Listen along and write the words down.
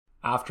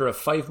After a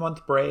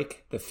 5-month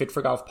break, the Fit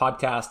for Golf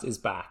podcast is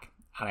back,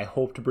 and I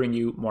hope to bring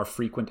you more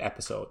frequent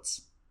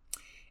episodes.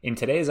 In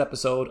today's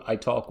episode, I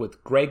talk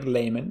with Greg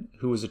Lehman,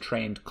 who is a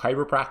trained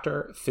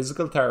chiropractor,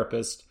 physical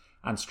therapist,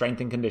 and strength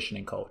and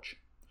conditioning coach.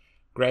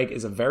 Greg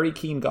is a very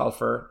keen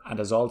golfer and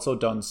has also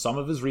done some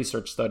of his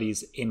research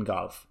studies in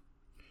golf.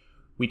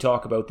 We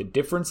talk about the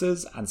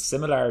differences and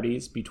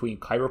similarities between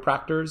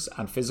chiropractors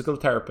and physical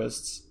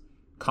therapists,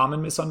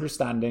 common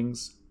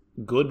misunderstandings,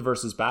 good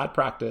versus bad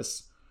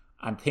practice,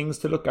 and things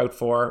to look out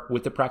for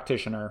with the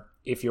practitioner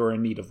if you're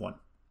in need of one.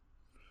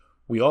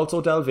 We also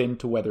delve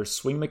into whether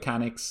swing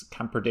mechanics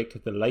can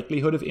predict the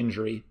likelihood of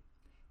injury,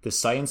 the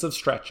science of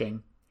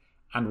stretching,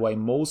 and why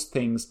most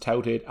things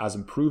touted as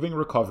improving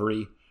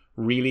recovery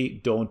really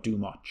don't do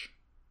much.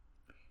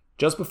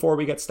 Just before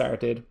we get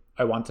started,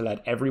 I want to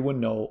let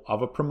everyone know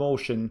of a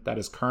promotion that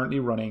is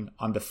currently running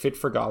on the Fit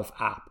for Golf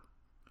app.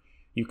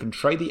 You can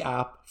try the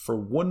app for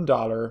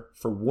 $1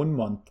 for 1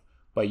 month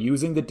by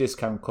using the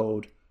discount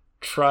code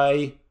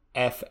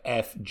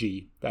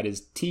TRYFFG. That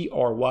is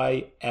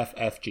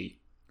TRYFFG.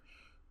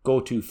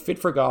 Go to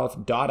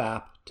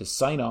fitforgolf.app to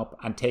sign up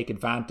and take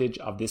advantage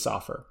of this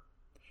offer.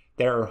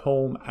 There are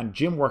home and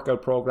gym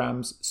workout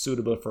programs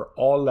suitable for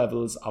all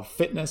levels of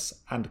fitness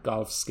and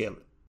golf skill.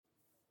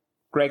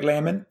 Greg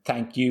Lehman,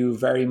 thank you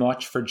very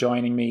much for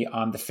joining me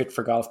on the Fit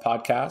for Golf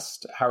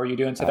podcast. How are you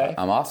doing today?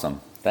 I'm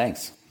awesome.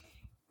 Thanks.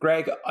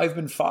 Greg, I've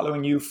been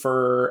following you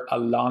for a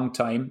long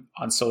time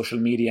on social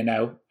media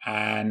now,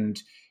 and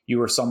you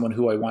were someone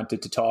who I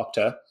wanted to talk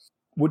to.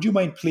 Would you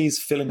mind please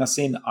filling us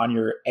in on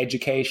your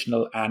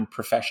educational and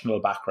professional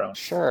background?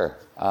 Sure.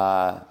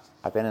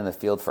 I've been in the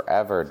field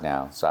forever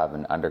now. So I have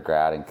an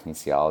undergrad in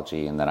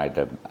kinesiology, and then I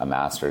did a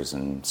master's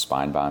in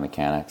spine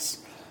biomechanics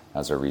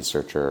as a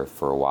researcher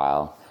for a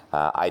while.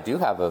 I do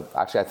have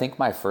actually, I think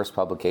my first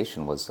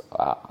publication was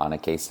on a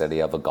case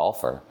study of a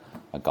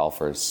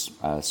golfer's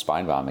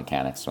spine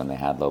biomechanics when they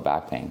had low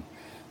back pain.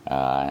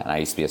 And I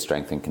used to be a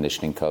strength and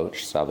conditioning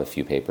coach, so I have a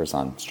few papers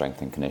on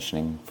strength and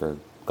conditioning for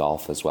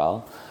golf as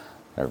well.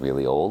 They're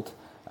really old.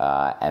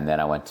 And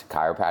then I went to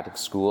chiropractic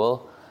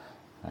school,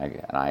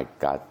 and I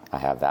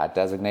have that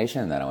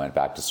designation, and then I went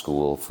back to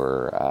school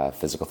for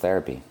physical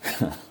therapy.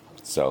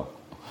 So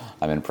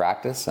I'm in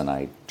practice, and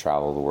I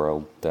travel the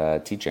world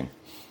teaching.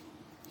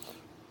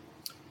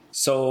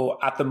 So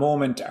at the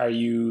moment, are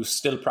you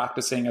still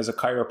practicing as a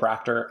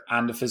chiropractor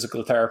and a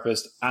physical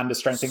therapist and a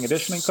strength and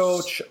conditioning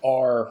coach,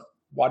 or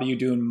what are you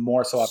doing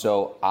more so?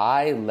 So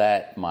I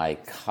let my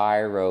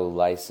chiro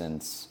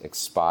license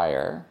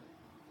expire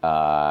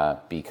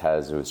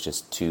because it was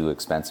just too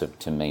expensive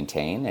to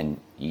maintain, and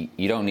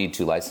you don't need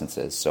 2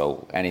 licenses.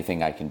 So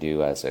anything I can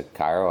do as a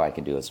chiro, I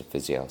can do as a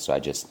physio. So I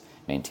just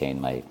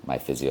maintain my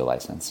physio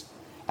license.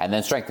 And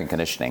then strength and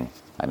conditioning,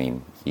 I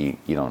mean, you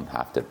don't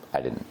have to,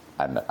 I don't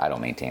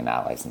maintain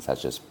that license.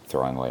 That's just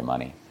throwing away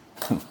money.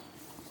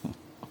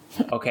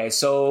 Okay,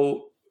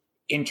 so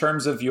in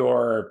terms of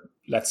your,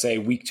 let's say,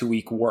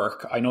 week-to-week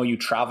work, I know you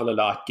travel a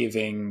lot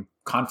giving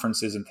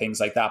conferences and things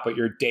like that, but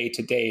your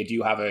day-to-day, do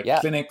you have a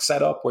clinic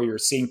set up where you're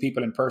seeing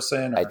people in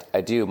person? Or?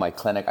 I do. My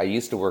clinic, I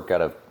used to work at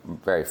a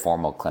very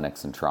formal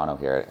clinics in Toronto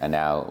here, and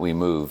now we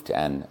moved,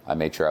 and I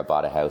made sure I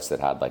bought a house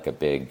that had like a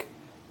big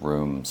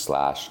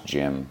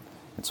room/gym,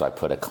 and so I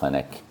put a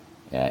clinic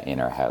in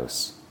our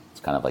house.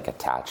 It's kind of like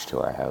attached to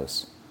our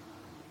house.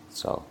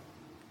 So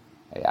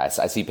I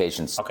see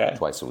patients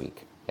twice a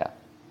week. Yeah.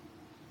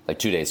 Like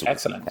 2 days a week.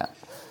 Excellent.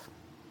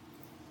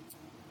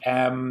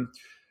 Yeah.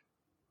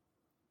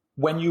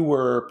 When you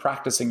were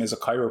practicing as a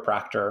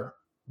chiropractor,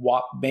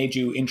 what made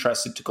you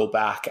interested to go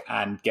back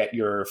and get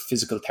your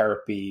physical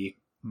therapy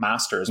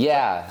master's?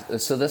 Yeah.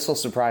 So this will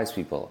surprise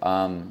people.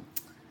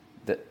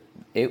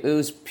 It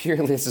was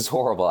purely, this is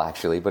horrible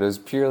actually, but it was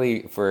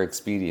purely for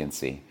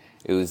expediency.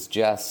 It was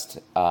just,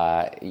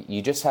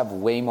 you just have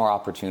way more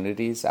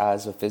opportunities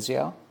as a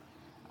physio.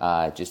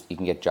 You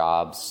can get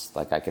jobs,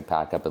 like I could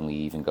pack up and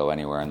leave and go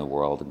anywhere in the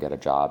world and get a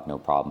job, no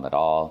problem at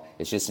all.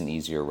 It's just an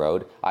easier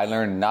road. I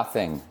learned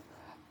nothing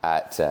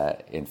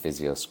in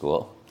physio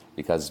school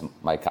because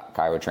my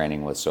chiro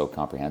training was so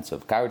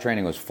comprehensive. Chiro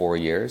training was 4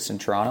 years in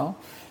Toronto.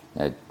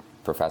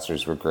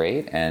 Professors were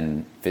great,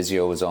 and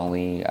physio was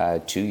only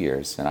 2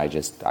 years. And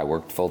I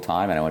worked full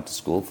time and I went to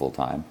school full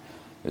time.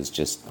 It was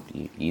just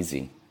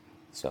easy.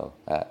 So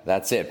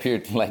that's it.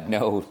 Pure, like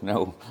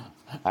no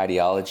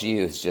ideology.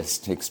 It was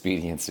just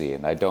expediency,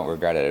 and I don't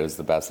regret it. It was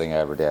the best thing I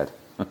ever did.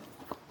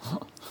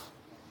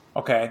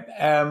 Okay.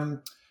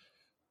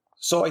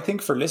 So I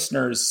think for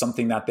listeners,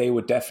 something that they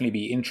would definitely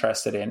be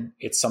interested in,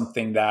 it's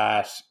something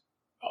that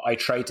I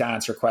try to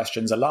answer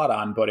questions a lot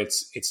on, but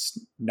it's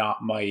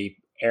not my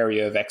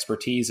area of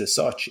expertise as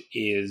such,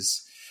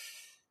 is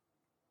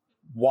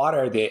what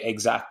are the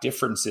exact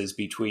differences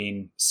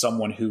between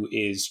someone who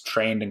is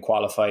trained and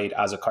qualified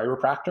as a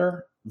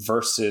chiropractor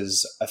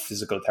versus a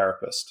physical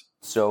therapist?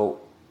 So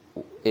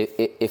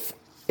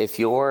if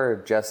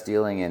you're just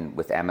dealing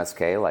with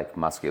MSK, like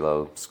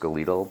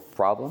musculoskeletal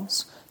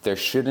problems, there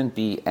shouldn't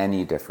be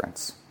any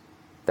difference.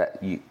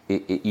 that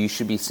you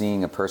should be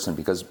seeing a person,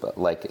 because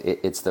like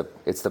it's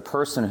the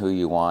person who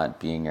you want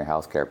being your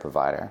healthcare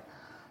provider.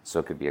 So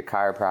it could be a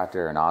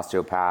chiropractor, an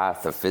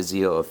osteopath, a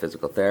physio, a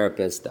physical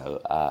therapist,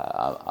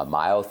 a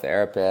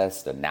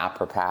myotherapist, a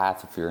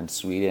napropath if you're in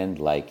Sweden.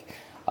 Like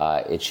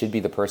it should be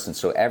the person.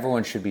 So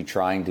everyone should be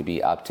trying to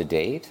be up to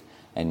date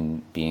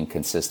and being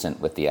consistent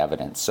with the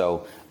evidence.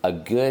 So a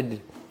good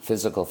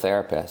physical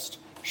therapist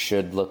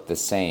should look the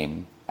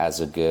same as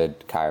a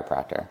good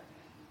chiropractor.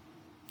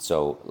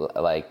 So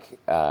like,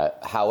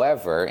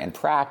 however, in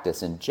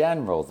practice, in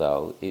general,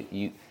 though,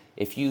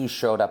 if you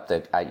showed up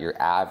at your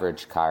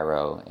average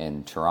chiro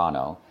in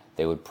Toronto,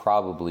 they would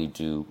probably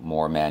do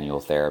more manual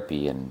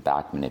therapy and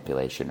back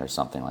manipulation or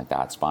something like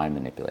that, spine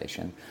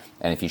manipulation.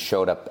 And if you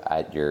showed up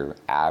at your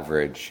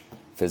average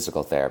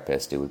physical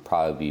therapist, it would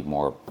probably be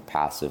more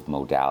passive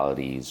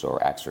modalities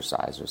or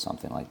exercise or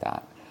something like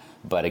that.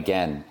 But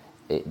again,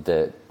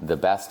 the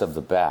best of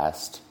the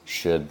best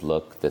should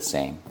look the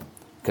same,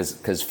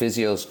 because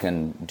physios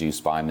can do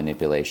spine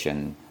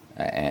manipulation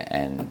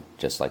and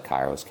just like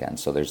chiros can.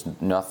 So there's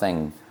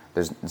nothing.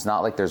 It's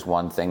not like there's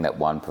one thing that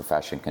one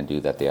profession can do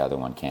that the other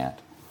one can't.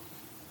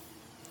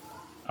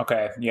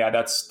 Okay, yeah,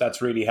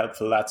 that's really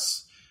helpful.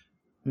 That's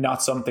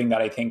not something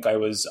that I think I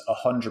was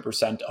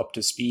 100% up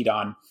to speed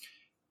on.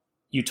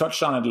 You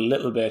touched on it a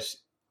little bit.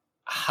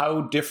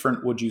 How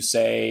different would you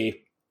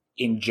say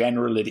in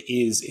general it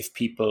is if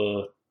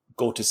people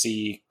go to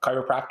see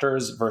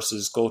chiropractors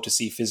versus go to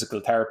see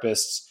physical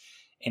therapists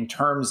in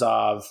terms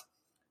of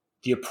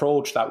the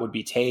approach that would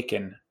be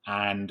taken,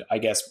 and I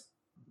guess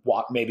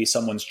what maybe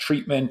someone's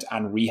treatment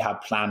and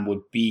rehab plan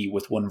would be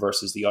with one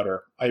versus the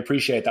other? I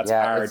appreciate that's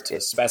hard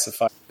to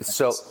specify.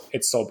 So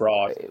it's so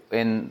broad.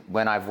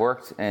 When I've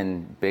worked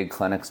in big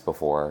clinics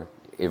before,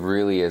 it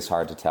really is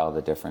hard to tell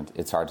the difference.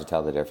 It's hard to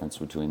tell the difference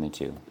between the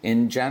two.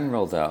 In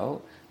general,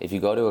 though, if you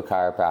go to a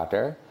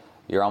chiropractor,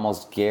 you're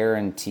almost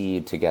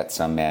guaranteed to get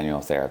some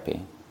manual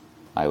therapy,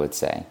 I would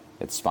say.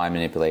 It's spine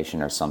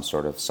manipulation or some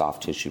sort of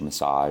soft tissue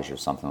massage or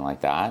something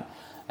like that.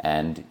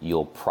 And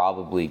you'll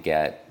probably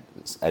get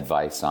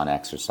advice on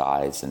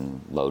exercise and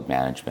load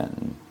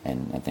management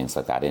and things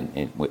like that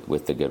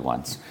with the good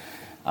ones.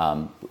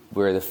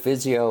 Where the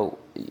physio,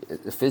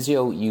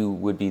 you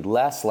would be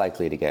less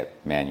likely to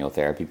get manual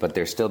therapy, but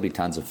there'd still be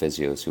tons of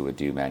physios who would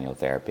do manual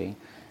therapy.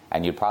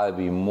 And you'd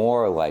probably be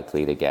more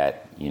likely to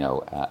get,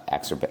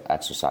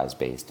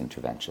 exercise-based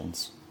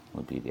interventions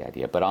would be the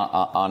idea. But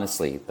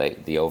honestly,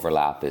 the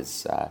overlap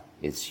is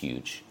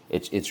huge.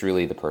 It's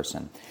really the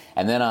person.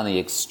 And then on the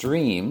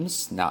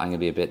extremes, now I'm going to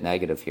be a bit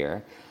negative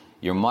here,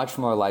 you're much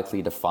more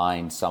likely to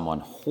find someone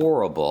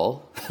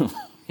horrible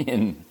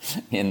in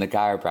the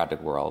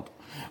chiropractic world.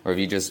 Or if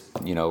you just,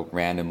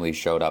 randomly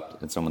showed up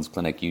at someone's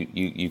clinic,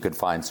 you could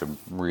find some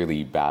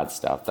really bad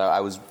stuff.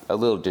 I was a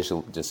little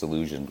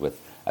disillusioned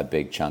with a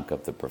big chunk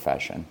of the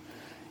profession.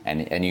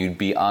 And you'd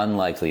be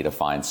unlikely to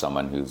find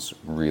someone who's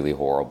really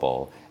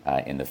horrible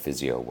in the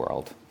physio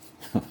world.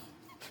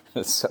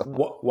 So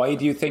why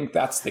do you think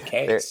that's the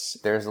case?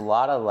 There's a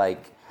lot of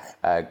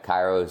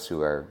chiros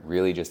who are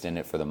really just in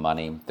it for the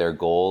money. Their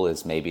goal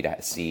is maybe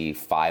to see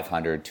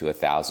 500 to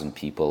 1,000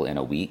 people in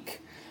a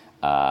week.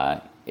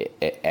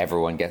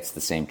 Everyone gets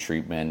the same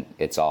treatment.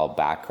 It's all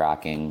back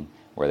cracking,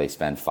 where they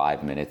spend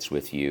 5 minutes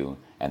with you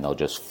and they'll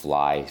just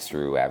fly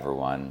through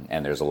everyone.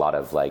 And there's a lot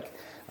of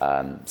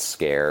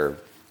scare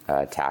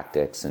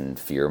tactics and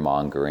fear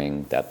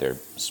mongering that their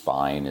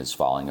spine is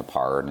falling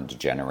apart and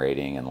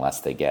degenerating.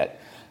 Unless they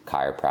get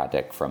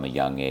chiropractic from a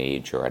young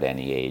age or at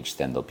any age,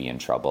 then they'll be in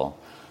trouble.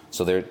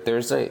 So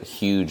there's a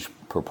huge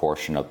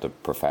proportion of the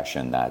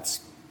profession that's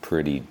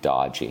pretty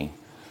dodgy,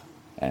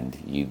 and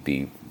you'd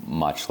be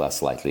much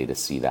less likely to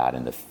see that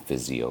in the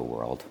physio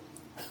world.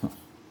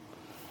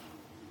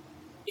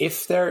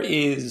 If there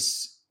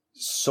is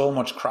so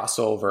much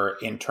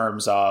crossover in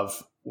terms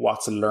of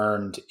what's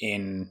learned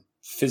in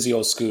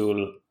physio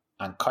school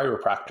and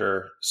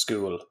chiropractor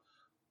school,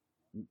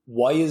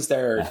 why is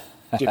there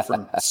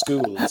different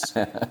schools?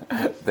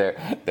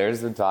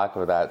 There's been talk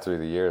of that through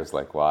the years,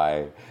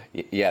 why?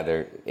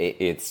 Yeah,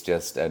 it's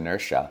just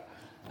inertia.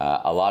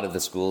 A lot of the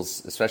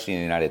schools, especially in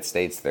the United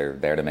States, they're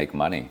there to make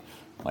money.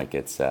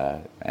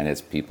 And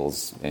it's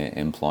people's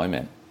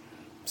employment.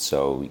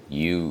 So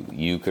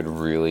you could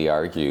really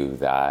argue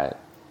that,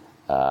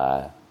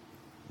 if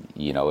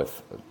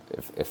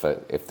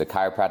the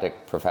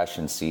chiropractic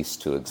profession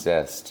ceased to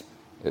exist,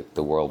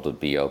 the world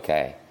would be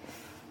okay,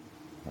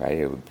 right?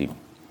 It would be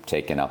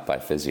taken up by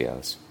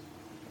physios,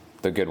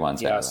 the good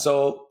ones. Yeah. Anyway.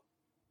 So,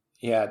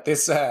 yeah,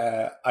 this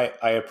I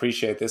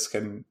appreciate this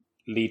can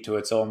lead to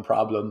its own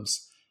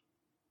problems.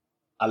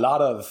 A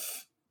lot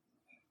of,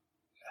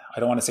 I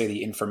don't want to say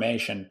the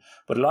information,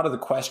 but a lot of the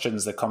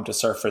questions that come to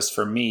surface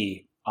for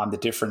me on the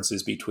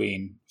differences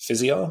between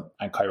physio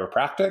and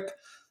chiropractic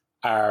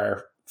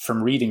are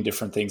from reading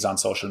different things on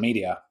social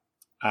media.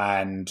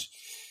 And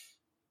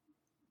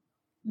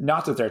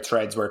not that they're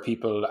threads where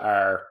people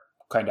are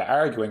kind of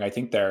arguing. I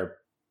think they're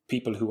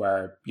people who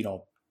are,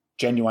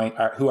 genuine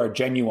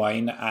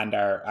and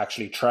are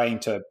actually trying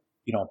to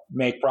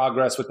make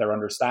progress with their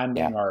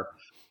understanding or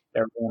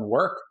their own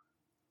work.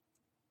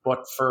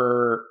 But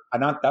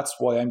that's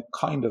why I'm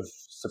kind of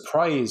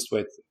surprised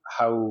with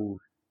how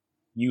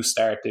you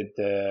started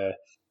the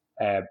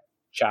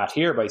chat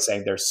here by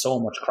saying there's so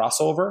much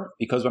crossover,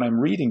 because when I'm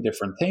reading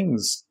different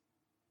things,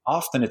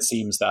 often it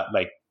seems that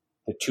like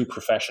the two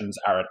professions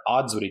are at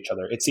odds with each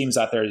other. It seems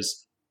that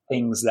there's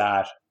things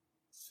that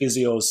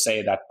physios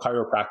say that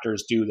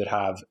chiropractors do that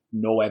have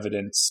no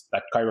evidence,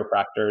 that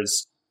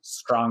chiropractors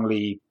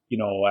strongly,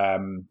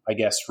 I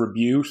guess,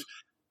 rebut,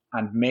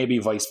 and maybe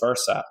vice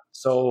versa.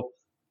 So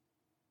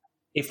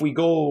if we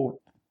go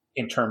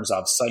in terms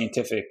of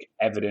scientific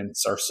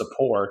evidence or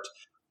support,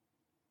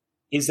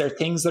 is there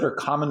things that are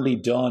commonly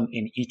done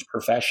in each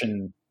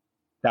profession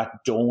that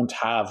don't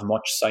have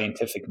much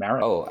scientific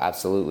merit? Oh,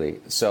 absolutely.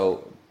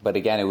 So, but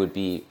again, it would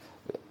be,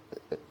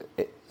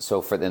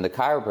 so in the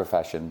chiro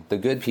profession, the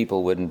good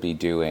people wouldn't be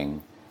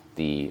doing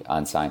the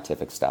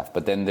unscientific stuff,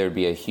 but then there'd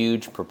be a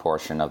huge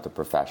proportion of the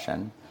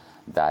profession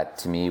that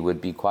to me would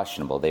be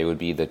questionable. They would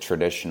be the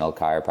traditional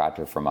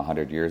chiropractor from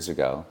 100 years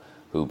ago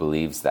who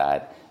believes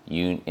that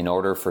in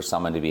order for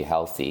someone to be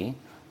healthy,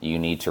 you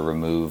need to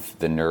remove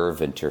the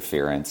nerve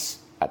interference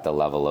at the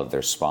level of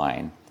their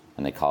spine,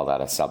 and they call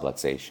that a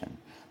subluxation.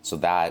 So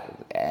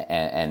that,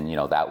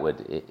 that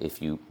would,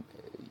 if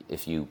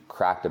you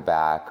cracked a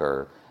back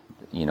or,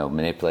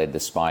 manipulated the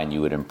spine,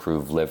 you would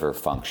improve liver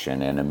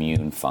function and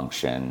immune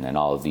function and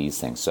all of these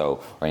things.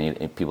 So,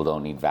 people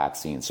don't need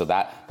vaccines. So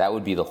that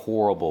would be the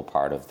horrible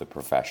part of the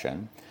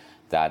profession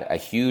that a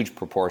huge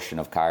proportion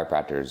of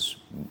chiropractors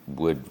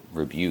would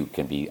rebuke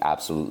and be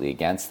absolutely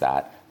against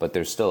that, but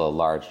there's still a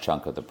large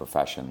chunk of the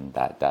profession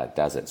that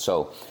does it.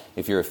 So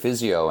if you're a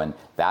physio and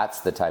that's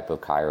the type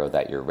of chiro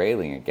that you're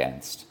railing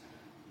against,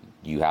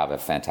 you have a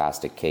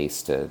fantastic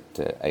case to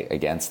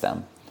against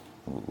them,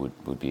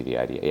 would be the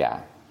idea.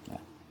 Yeah.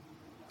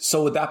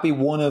 So would that be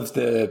one of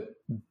the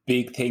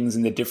big things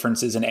in the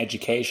differences in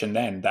education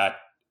then, that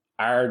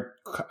our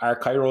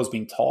chiros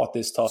being taught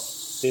this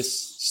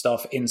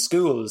stuff in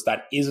schools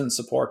that isn't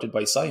supported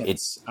by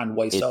science? And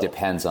why so? It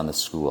depends on the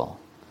school.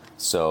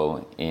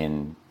 So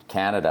in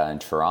Canada, in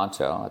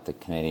Toronto, at the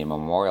Canadian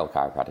Memorial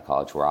Chiropractic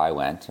College, where I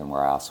went and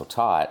where I also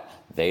taught,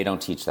 they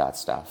don't teach that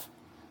stuff.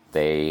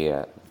 They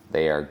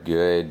are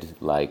good,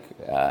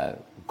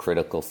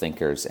 critical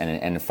thinkers. And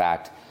in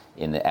fact,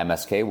 in the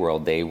MSK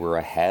world, they were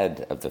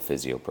ahead of the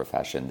physio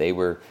profession.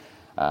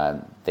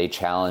 They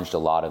challenged a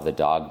lot of the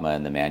dogma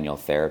in the manual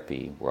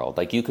therapy world.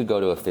 Like, you could go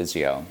to a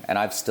physio, and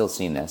I've still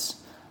seen this.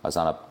 I was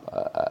on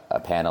a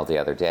panel the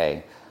other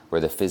day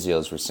where the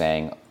physios were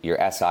saying, your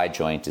SI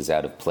joint is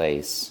out of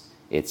place.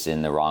 It's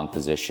in the wrong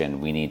position.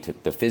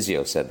 The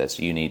physio said this,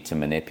 you need to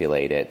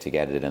manipulate it to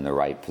get it in the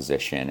right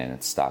position, and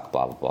it's stuck,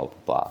 blah, blah, blah,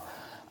 blah,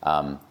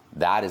 blah.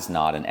 That is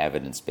not an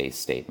evidence-based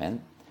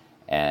statement.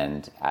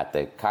 And at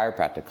the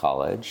chiropractic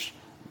college,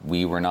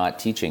 we were not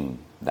teaching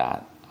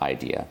that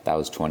idea. That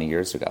was 20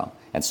 years ago.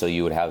 And so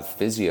you would have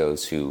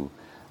physios who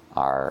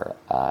are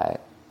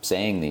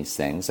saying these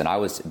things,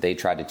 and they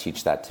tried to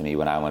teach that to me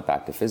when I went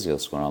back to physio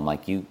school. And I'm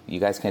like, you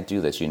guys can't do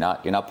this. You're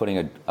not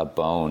putting a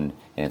bone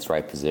in its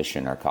right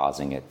position or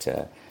causing it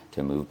to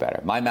move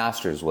better. My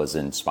master's was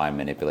in spine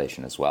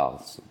manipulation as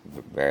well,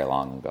 very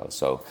long ago.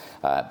 So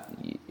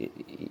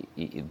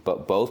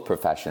but both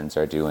professions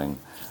are doing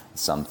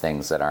some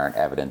things that aren't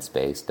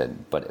evidence-based,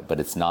 but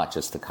it's not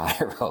just the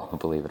chiro,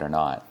 believe it or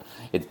not.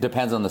 It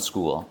depends on the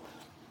school.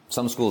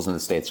 Some schools in the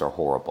States are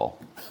horrible.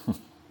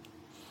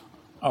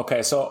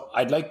 Okay, so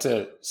I'd like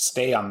to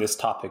stay on this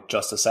topic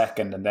just a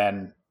second, and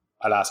then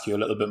I'll ask you a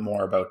little bit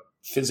more about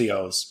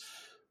physios.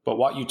 But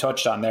what you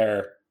touched on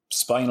there,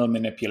 spinal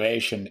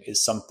manipulation,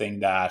 is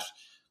something that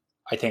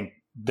I think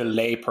the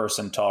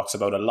layperson talks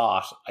about a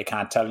lot. I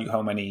can't tell you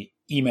how many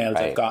emails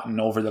I've gotten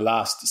over the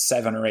last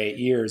 7 or 8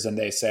 years, and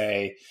they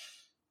say,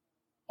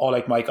 oh,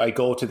 like, Mike, I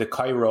go to the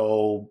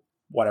chiro,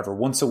 whatever,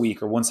 once a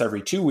week or once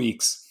every 2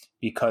 weeks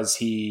because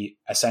he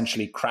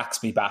essentially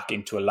cracks me back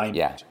into alignment.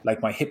 Yeah.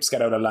 Like, my hips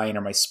get out of line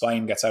or my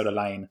spine gets out of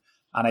line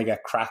and I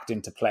get cracked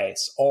into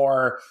place.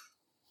 Or,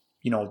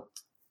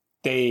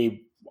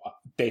 they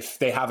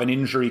have an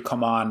injury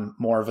come on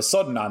more of a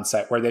sudden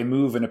onset where they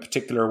move in a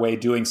particular way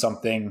doing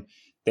something,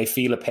 they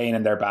feel a pain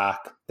in their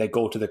back, they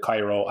go to the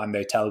chiro and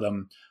they tell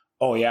them,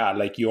 oh yeah,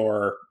 like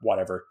your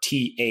whatever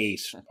T8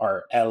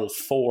 or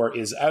L4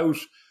 is out,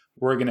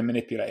 we're going to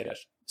manipulate it.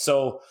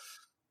 So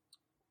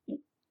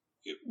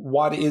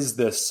what is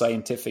the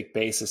scientific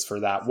basis for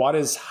that? What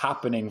is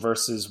happening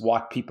versus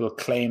what people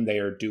claim they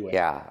are doing?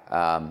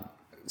 Yeah.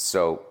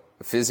 So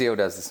physio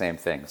does the same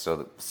thing. So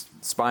the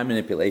spine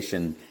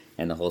manipulation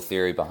and the whole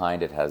theory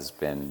behind it has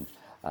been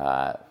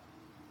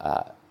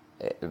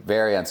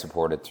very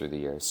unsupported through the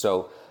years.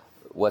 So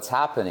what's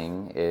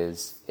happening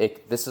is,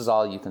 this is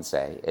all you can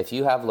say. If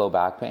you have low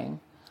back pain,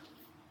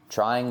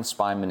 trying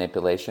spine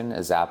manipulation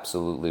is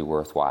absolutely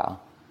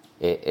worthwhile.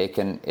 It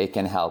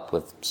can help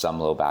with some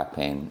low back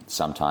pain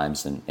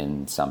sometimes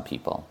in some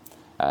people,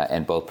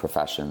 and both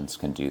professions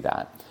can do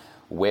that.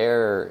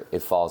 where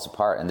it falls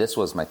apart, and this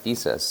was my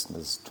thesis,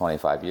 this is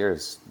 25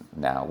 years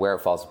now, where it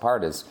falls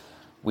apart is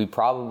we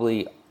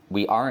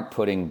aren't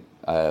putting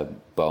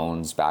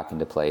bones back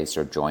into place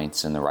or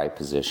joints in the right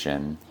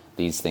position.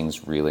 These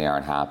things really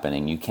aren't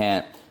happening. You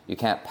can't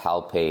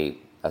palpate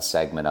a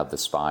segment of the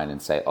spine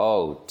and say,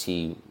 oh,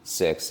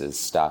 T6 is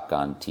stuck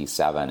on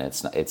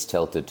T7. It's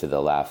tilted to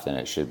the left and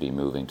it should be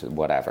moving to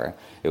whatever.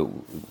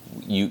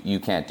 You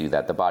can't do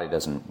that. The body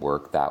doesn't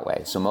work that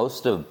way. So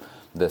most of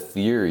the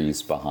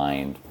theories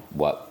behind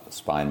what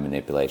spine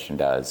manipulation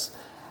does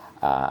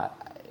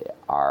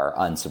are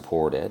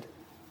unsupported.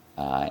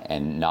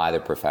 And neither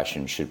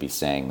profession should be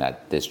saying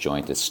that this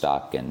joint is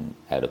stuck and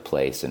out of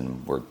place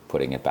and we're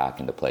putting it back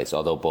into place,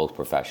 although both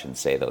professions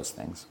say those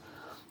things.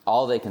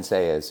 All they can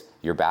say is,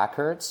 your back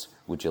hurts,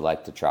 would you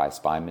like to try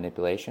spine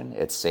manipulation?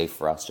 It's safe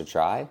for us to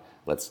try,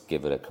 let's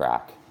give it a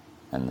crack.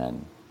 And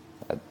then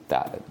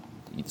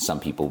some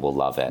people will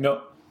love it.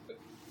 No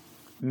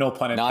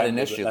pun intended. Not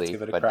initially,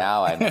 but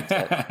now I meant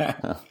it.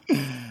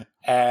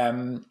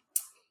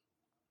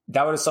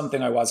 That was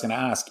something I was going to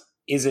ask.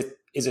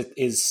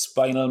 Is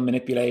spinal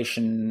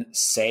manipulation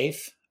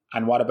safe?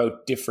 And what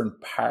about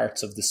different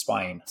parts of the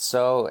spine?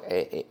 So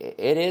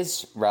it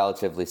is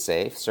relatively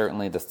safe.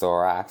 Certainly the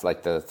thorax,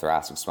 like the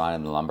thoracic spine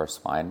and the lumbar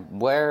spine.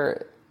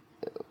 Where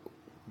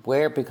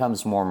it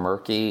becomes more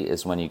murky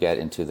is when you get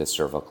into the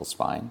cervical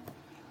spine,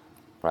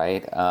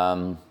 right?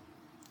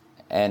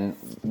 And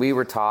we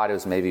were taught it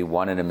was maybe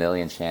 1 in a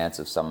million chance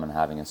of someone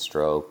having a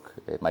stroke.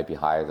 It might be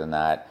higher than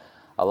that.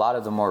 A lot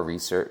of the more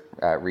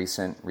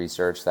recent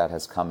research that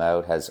has come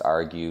out has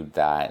argued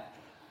that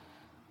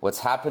what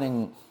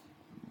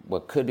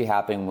could be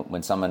happening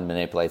when someone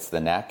manipulates the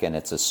neck and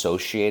it's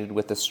associated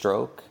with a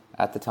stroke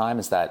at the time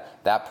is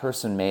that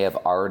person may have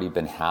already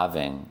been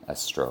having a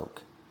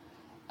stroke.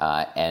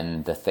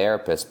 And the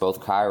therapist,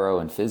 both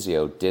chiro and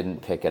physio,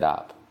 didn't pick it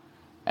up.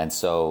 And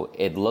so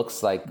it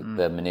looks like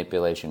the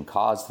manipulation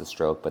caused the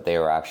stroke, but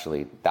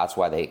that's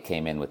why they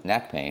came in with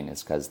neck pain,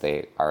 is because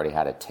they already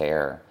had a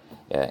tear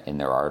in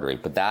their artery.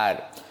 But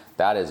that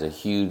is a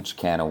huge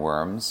can of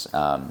worms.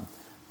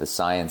 The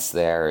science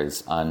there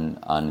is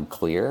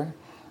unclear.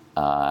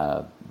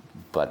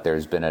 But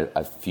there's been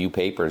a few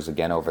papers,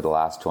 again, over the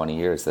last 20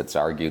 years that's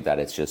argued that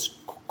it's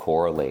just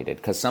correlated.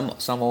 Because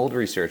some old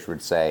research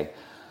would say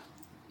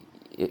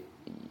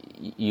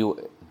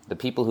the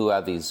people who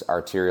have these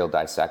arterial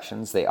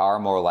dissections, they are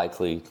more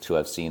likely to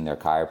have seen their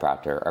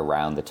chiropractor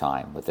around the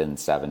time, within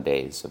 7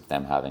 days of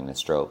them having the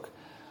stroke.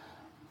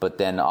 But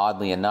then,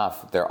 oddly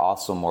enough, they're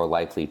also more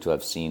likely to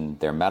have seen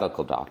their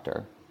medical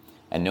doctor.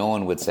 And no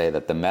one would say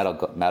that the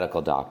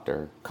medical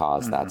doctor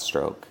caused that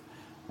stroke.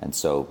 And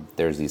so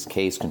there's these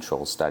case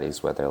control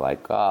studies where they're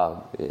like,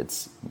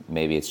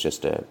 maybe it's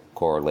just a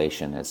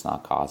correlation, it's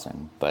not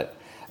causing, but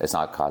it's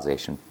not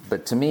causation.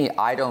 But to me,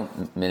 I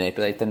don't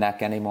manipulate the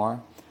neck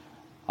anymore.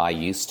 I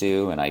used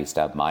to, and I used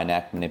to have my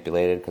neck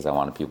manipulated because I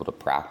wanted people to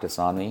practice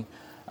on me.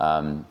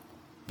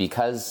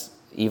 Because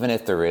even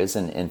if there is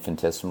an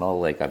infinitesimal,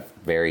 like a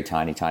very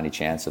tiny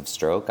chance of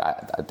stroke,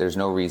 there's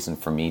no reason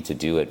for me to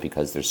do it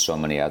because there's so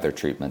many other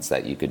treatments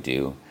that you could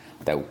do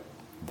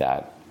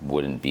that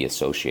wouldn't be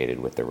associated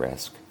with the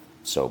risk.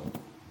 So,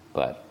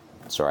 but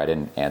sorry, I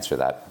didn't answer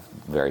that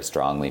very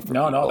strongly for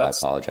people. I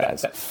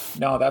apologize.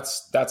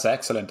 That's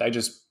excellent. I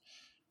just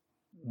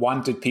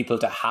wanted people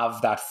to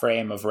have that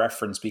frame of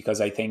reference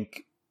because I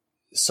think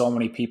so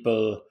many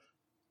people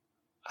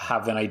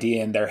have an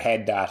idea in their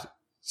head that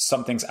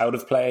something's out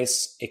of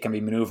place, it can be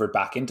maneuvered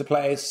back into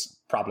place,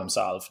 problem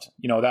solved.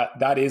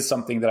 That is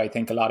something that I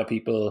think a lot of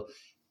people,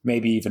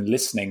 maybe even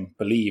listening,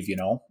 believe,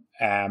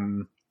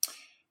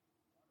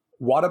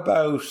 What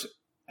about,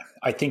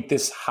 I think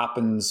this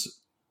happens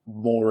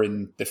more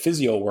in the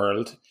physio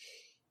world,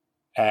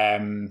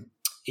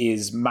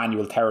 is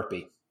manual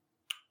therapy.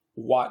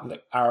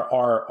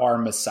 Our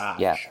massage.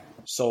 Yeah.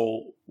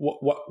 So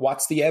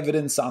what's the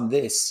evidence on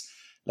this?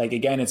 Like,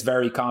 again, it's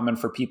very common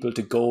for people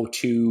to go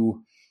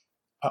to,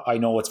 I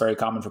know it's very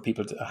common for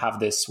people to have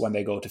this when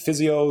they go to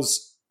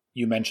physios.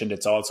 You mentioned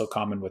it's also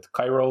common with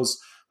chiros,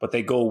 but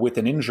they go with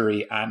an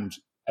injury and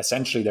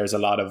essentially there's a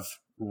lot of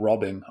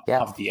rubbing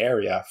of the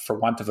area, for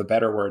want of a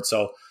better word.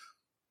 So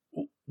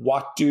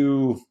what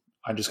do,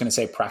 I'm just going to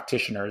say,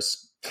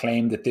 practitioners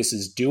claim that this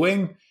is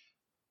doing?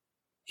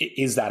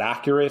 Is that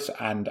accurate?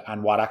 And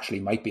what actually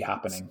might be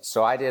happening?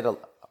 So I did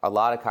a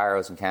lot of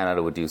chiros in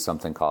Canada would do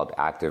something called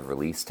active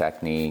release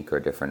technique or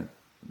different,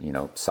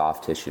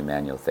 soft tissue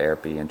manual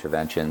therapy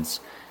interventions.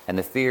 And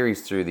the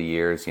theories through the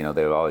years, they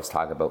would always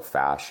talk about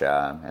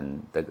fascia.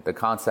 And the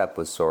concept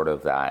was sort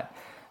of that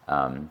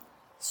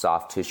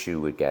soft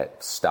tissue would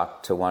get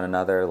stuck to one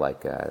another,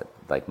 like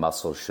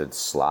muscles should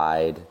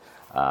slide,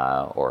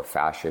 or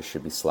fascia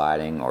should be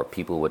sliding, or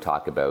people would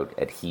talk about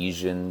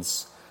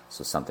adhesions,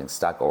 so something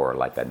stuck, or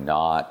like a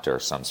knot or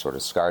some sort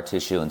of scar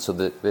tissue. And so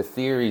the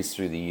theories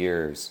through the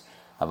years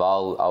have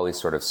always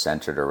sort of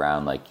centered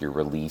around like you're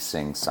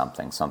releasing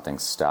something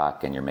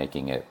stuck and you're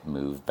making it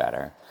move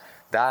better.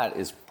 That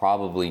is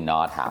probably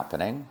not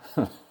happening.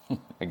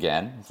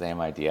 Again,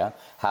 same idea.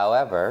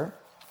 However,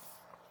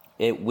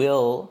 it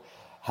will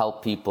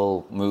help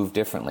people move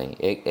differently.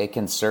 It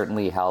can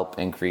certainly help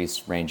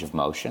increase range of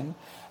motion,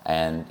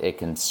 and it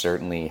can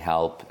certainly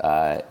help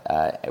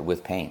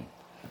with pain.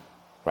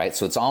 Right?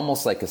 So it's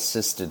almost like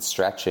assisted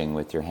stretching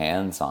with your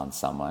hands on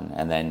someone,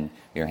 and then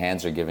your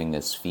hands are giving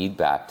this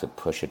feedback to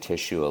push a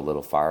tissue a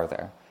little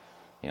farther.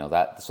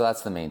 So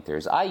that's the main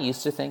theories. I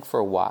used to think for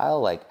a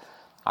while, like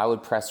I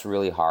would press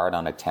really hard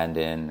on a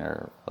tendon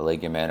or a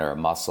ligament or a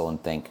muscle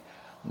and think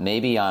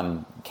maybe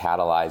I'm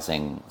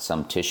catalyzing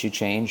some tissue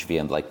change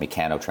via like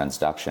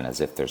mechanotransduction, as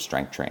if they're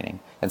strength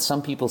training. And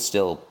some people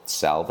still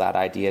sell that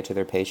idea to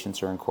their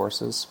patients or in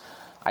courses.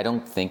 I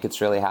don't think it's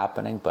really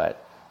happening,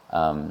 but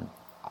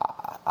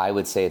I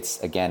would say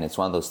it's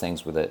one of those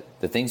things where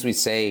the things we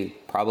say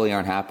probably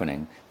aren't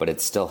happening, but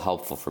it's still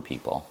helpful for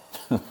people.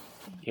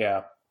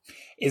 Yeah.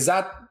 Is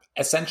that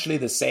essentially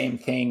the same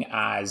thing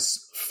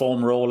as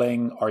foam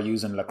rolling or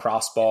using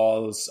lacrosse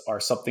balls or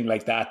something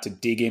like that to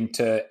dig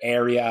into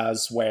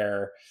areas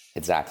where...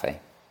 Exactly.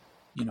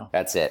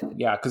 That's it.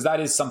 Yeah, because that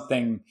is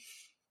something,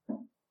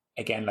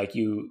 again, like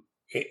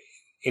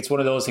it's one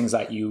of those things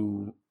that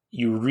you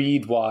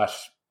read what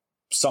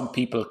some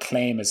people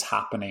claim is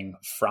happening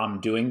from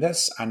doing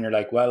this, and you're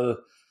like, well,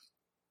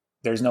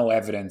 there's no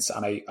evidence,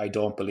 and I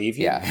don't believe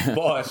you. Yeah.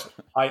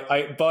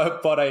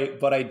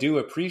 but I do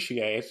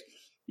appreciate.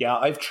 Yeah,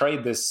 I've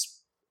tried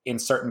this in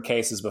certain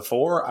cases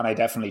before, and I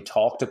definitely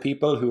talk to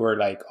people who are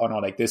like, oh no,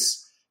 like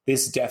this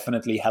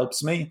definitely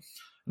helps me.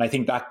 And I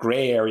think that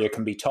gray area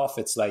can be tough.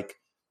 It's like,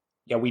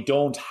 yeah, we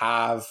don't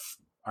have,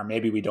 or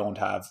maybe we don't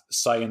have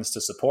science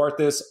to support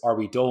this, or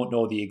we don't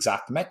know the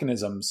exact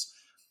mechanisms.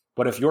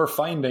 But if you're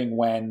finding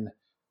when,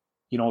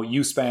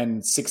 you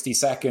spend 60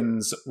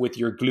 seconds with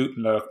your glute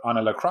on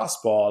a lacrosse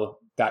ball,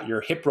 that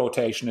your hip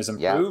rotation is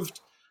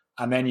improved,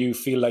 and then you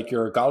feel like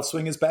your golf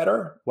swing is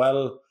better,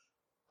 well,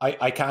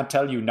 I can't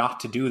tell you not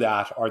to do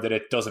that or that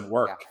it doesn't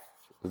work.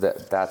 Yeah.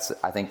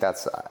 I think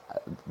that's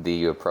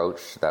the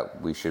approach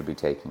that we should be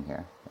taking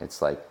here. It's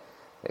like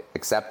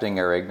accepting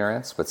our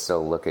ignorance, but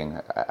still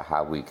looking at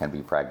how we can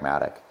be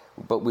pragmatic.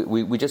 But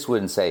we just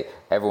wouldn't say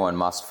everyone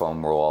must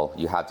foam roll.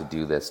 You have to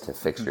do this to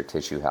fix your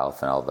tissue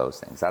health and all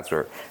those things. That's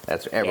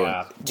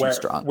everyone too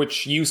strong.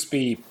 Which used to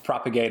be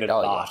propagated a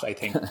lot, I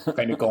think,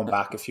 kind of going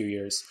back a few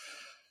years.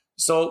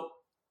 So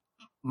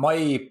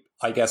my,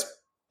 I guess,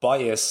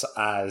 bias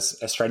as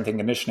a strength and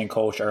conditioning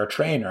coach or a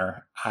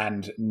trainer,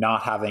 and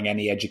not having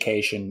any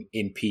education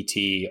in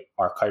PT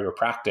or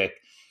chiropractic,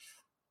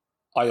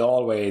 I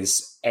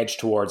always edge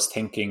towards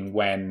thinking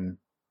when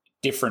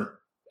different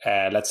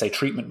let's say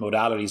treatment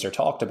modalities are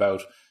talked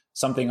about,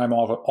 something I'm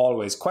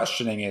always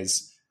questioning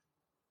is,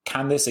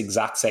 can this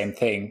exact same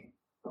thing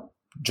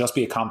just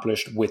be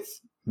accomplished with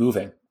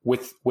moving,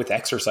 with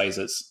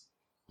exercises?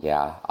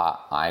 Yeah,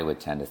 I would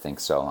tend to think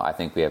so. I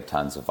think we have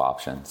tons of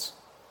options,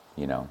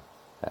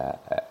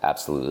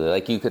 absolutely.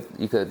 Like you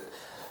could,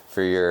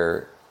 for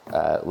your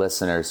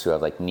listeners who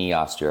have like knee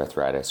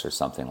osteoarthritis or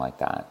something like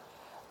that,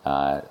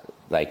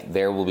 like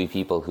there will be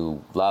people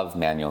who love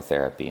manual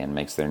therapy and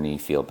makes their knee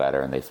feel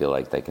better and they feel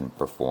like they can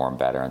perform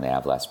better and they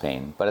have less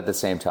pain. But at the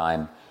same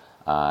time,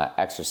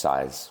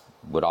 exercise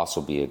would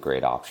also be a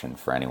great option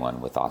for anyone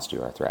with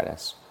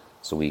osteoarthritis.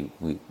 So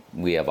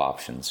we have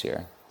options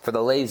here. For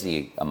the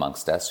lazy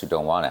amongst us who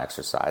don't want to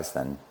exercise,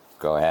 then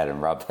go ahead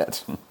and rub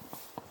it.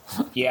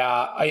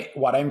 Yeah,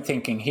 what I'm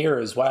thinking here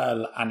as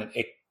well, and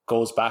it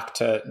goes back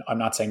to, I'm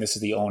not saying this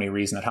is the only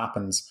reason it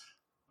happens,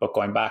 but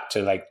going back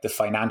to like the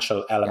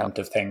financial element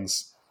of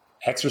things,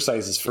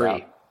 exercise is free.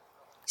 Yeah.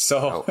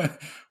 So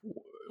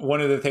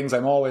one of the things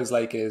I'm always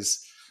like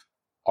is,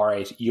 all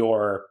right,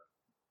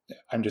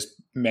 I'm just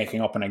making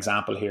up an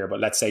example here,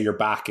 but let's say your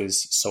back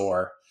is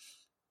sore.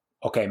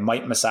 Okay,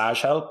 might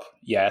massage help?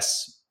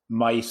 Yes.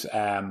 Might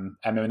a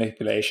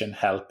manipulation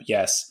help?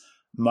 Yes.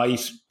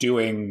 Might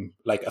doing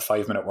like a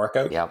 5-minute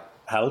workout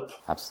help?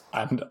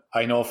 And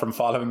I know from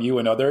following you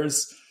and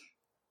others,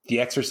 the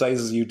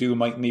exercises you do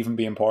mightn't even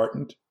be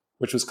important,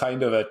 which was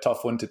kind of a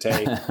tough one to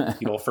take,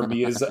 for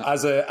me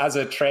as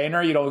a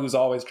trainer, who's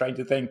always trying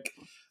to think.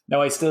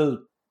 Now, I still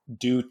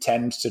do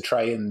tend to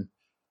try and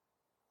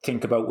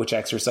think about which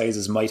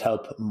exercises might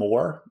help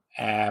more.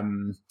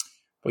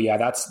 But yeah,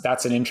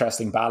 that's an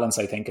interesting balance.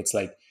 I think it's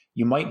like,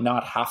 you might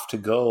not have to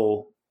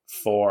go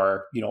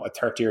for, a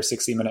 30 or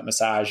 60 minute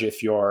massage.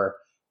 If your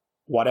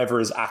whatever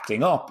is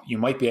acting up, you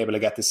might be able to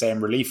get the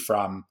same relief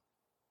from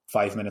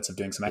 5 minutes of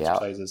doing some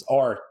exercises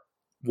or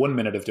 1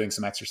 minute of doing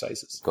some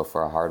exercises. Go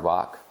for a hard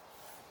walk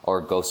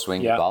or go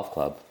swing the golf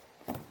club.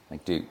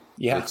 Like do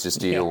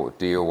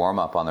your warm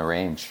up on the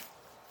range.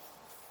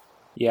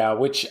 Yeah,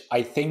 which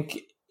I think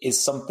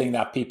is something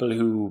that people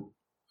who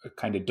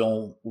kind of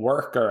don't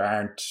work or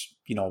aren't,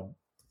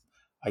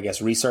 I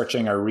guess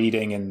researching or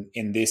reading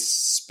in this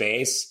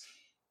space,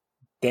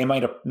 they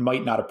might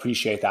not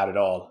appreciate that at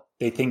all.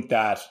 They think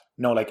that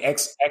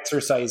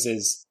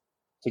exercises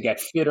to get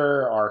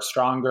fitter or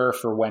stronger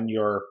for when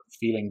you're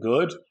feeling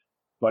good.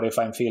 But if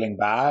I'm feeling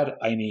bad,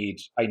 I need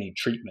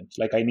treatment.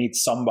 Like I need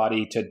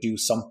somebody to do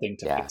something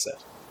to fix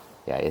it.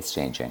 Yeah, it's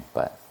changing,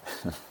 but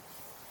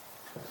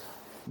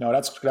No,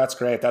 that's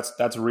great.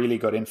 That's really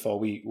good info.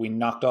 We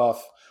knocked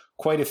off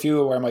quite a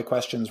few where my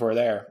questions were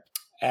there.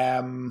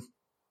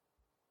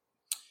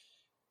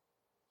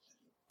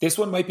 This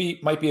one might be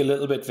a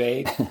little bit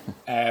vague,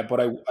 but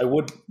I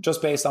would,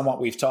 just based on what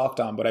we've talked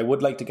on, but I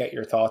would like to get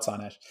your thoughts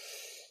on it.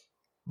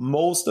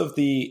 Most of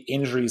the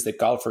injuries that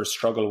golfers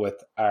struggle with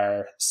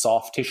are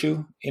soft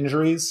tissue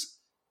injuries,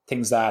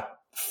 things that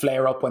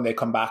flare up when they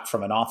come back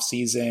from an off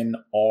season,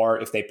 or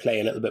if they play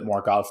a little bit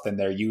more golf than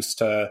they're used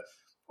to,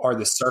 or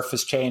the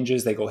surface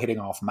changes, they go hitting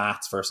off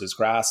mats versus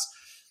grass.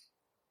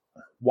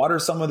 What are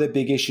some of the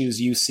big issues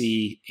you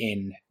see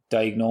in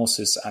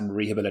diagnosis and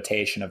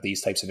rehabilitation of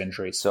these types of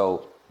injuries?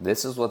 So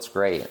this is what's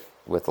great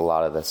with a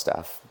lot of this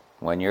stuff.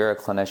 When you're a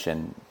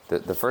clinician,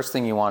 the first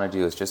thing you want to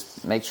do is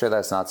just make sure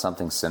that's not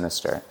something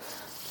sinister,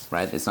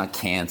 right? It's not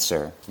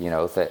cancer,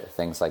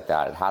 things like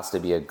that. It has to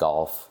be a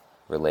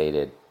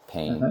golf-related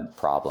pain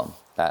problem.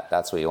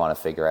 That's what you want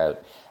to figure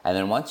out. And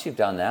then once you've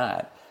done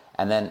that,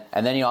 and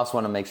then you also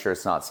want to make sure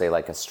it's not, say,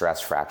 like a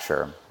stress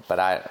fracture.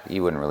 But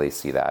you wouldn't really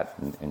see that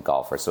in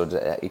golfers. So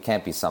it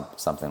can't be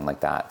something like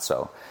that.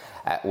 So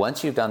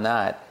once you've done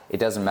that, it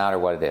doesn't matter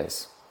what it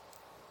is.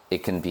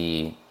 It can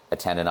be a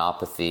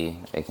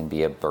tendinopathy, it can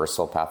be a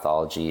bursal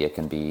pathology, it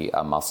can be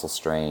a muscle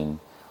strain.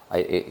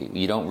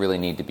 You don't really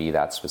need to be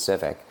that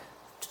specific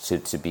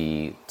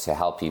to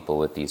help people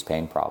with these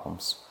pain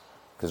problems.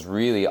 Because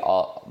really,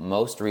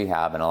 most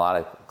rehab, and a lot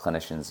of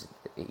clinicians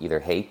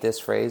either hate this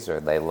phrase or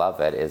they love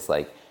it, is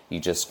like you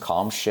just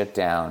calm shit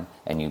down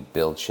and you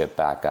build shit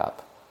back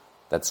up.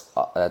 That's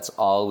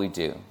all we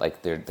do.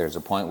 Like there's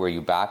a point where you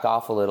back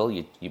off a little.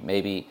 You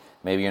maybe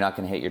you're not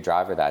going to hit your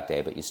driver that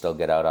day, but you still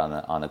get out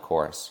on the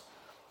course.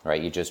 Right,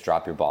 you just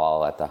drop your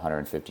ball at the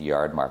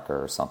 150-yard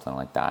marker or something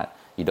like that.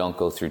 You don't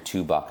go through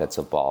 2 buckets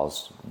of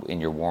balls. In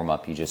your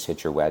warm-up, you just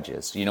hit your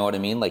wedges. You know what I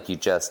mean? Like you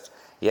just,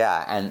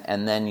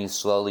 and then you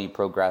slowly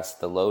progress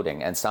the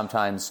loading. And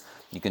sometimes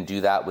you can do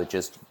that with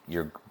just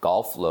your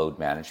golf load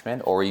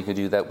management, or you could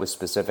do that with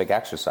specific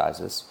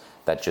exercises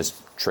that just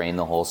train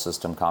the whole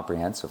system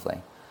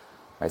comprehensively.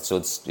 Right, so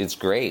it's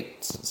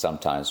great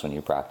sometimes when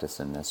you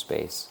practice in this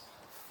space.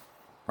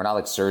 We're not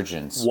like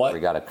surgeons where we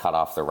got to cut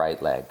off the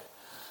right leg.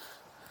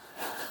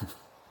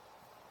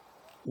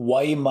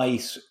 Why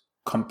might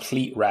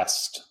complete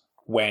rest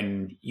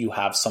when you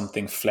have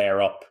something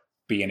flare up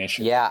be an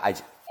issue? Yeah,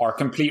 or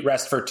complete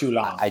rest for too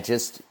long?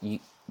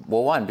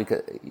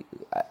 Because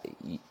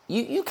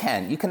you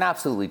can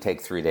absolutely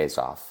take 3 days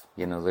off.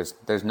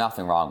 There's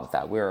nothing wrong with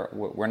that.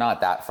 We're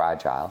not that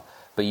fragile.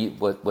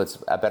 But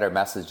what's a better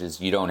message is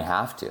you don't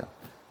have to.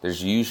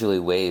 There's usually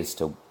ways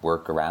to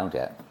work around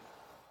it,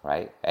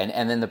 right?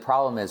 And then the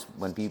problem is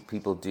when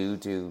people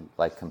do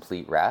like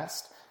complete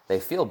rest,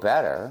 they feel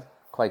better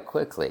quite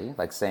quickly,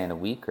 like say in a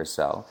week or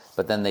so,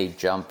 but then they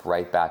jump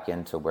right back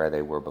into where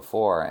they were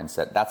before. And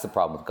said that's the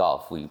problem with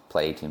golf. We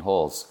play 18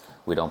 holes.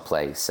 We don't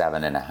play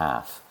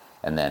 7.5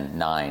 and then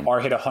 9. Or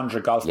hit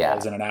 100 golf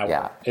balls in an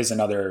hour is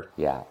another,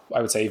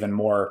 I would say, even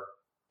more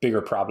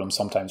bigger problem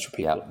sometimes for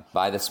people. Yeah.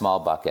 Buy the small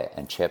bucket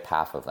and chip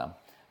half of them.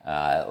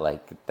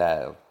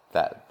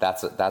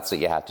 That's what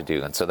you have to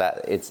do. And so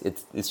that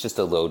it's just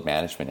a load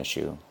management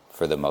issue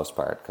for the most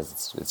part,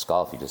 because it's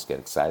golf. You just get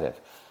excited.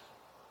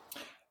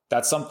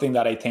 That's something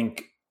that I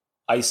think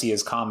I see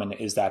as common,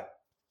 is that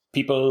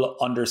people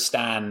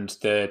understand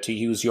to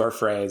use your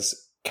phrase,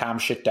 calm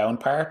shit down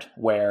part,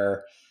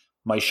 where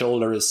my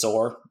shoulder is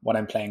sore when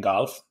I'm playing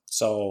golf.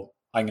 So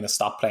I'm going to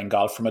stop playing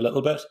golf for a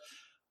little bit,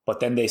 but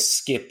then they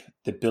skip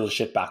the build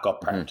shit back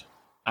up part.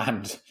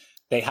 And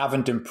they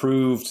haven't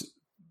improved,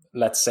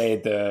 let's say,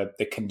 the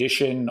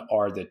condition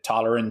or the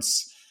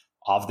tolerance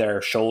of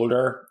their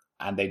shoulder,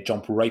 and they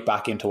jump right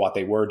back into what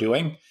they were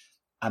doing.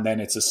 And then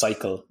it's a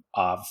cycle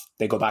of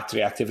they go back to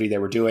the activity they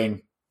were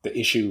doing, the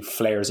issue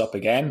flares up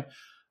again,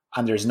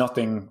 and there's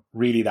nothing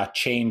really that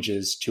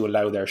changes to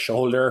allow their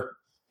shoulder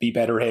be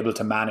better able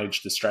to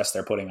manage the stress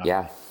they're putting on.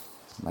 Yeah,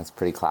 that's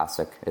pretty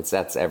classic.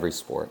 That's every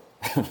sport.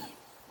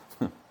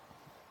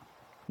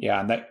 Yeah,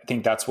 and I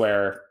think that's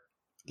where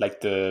like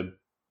the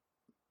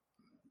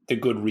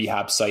good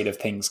rehab side of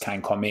things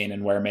can come in,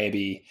 and where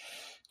maybe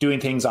doing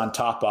things on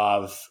top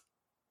of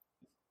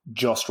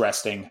just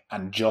resting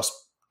and just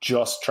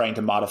trying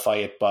to modify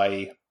it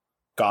by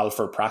golf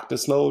or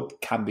practice load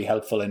can be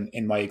helpful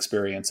in my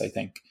experience, I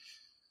think.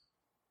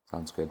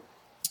 Sounds good.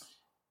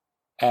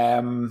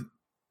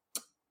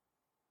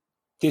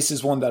 This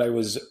is one that I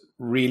was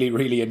really,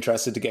 really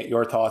interested to get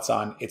your thoughts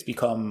on. It's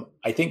become,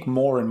 I think,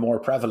 more and more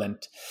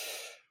prevalent.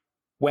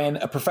 When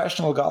a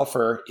professional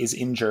golfer is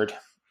injured,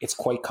 it's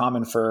quite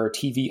common for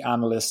TV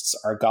analysts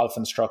or golf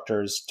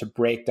instructors to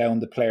break down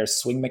the player's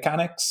swing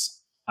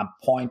mechanics and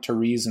point to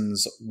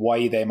reasons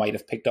why they might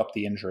have picked up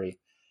the injury.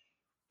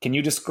 Can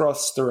you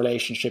discuss the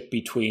relationship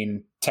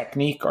between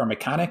technique or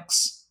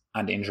mechanics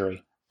and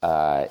injury?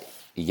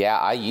 Yeah,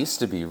 I used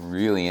to be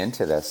really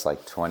into this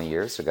like 20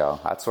 years ago.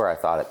 That's where I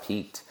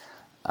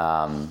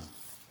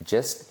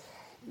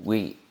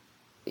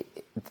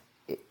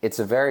it's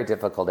a very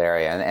difficult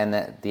area,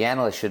 and the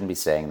analyst shouldn't be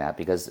saying that,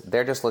 because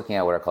they're just looking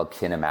at what are called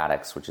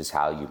kinematics, which is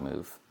how you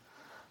move,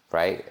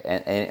 right?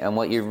 And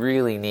what you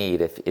really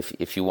need,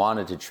 if you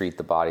wanted to treat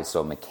the body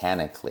so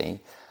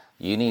mechanically,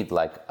 you need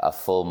like a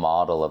full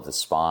model of the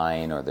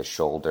spine or the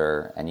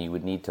shoulder, and you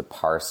would need to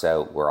parse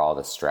out where all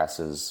the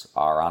stresses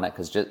are on it,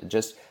 because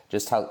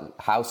just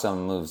how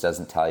someone moves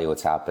doesn't tell you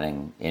what's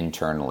happening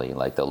internally,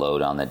 like the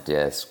load on the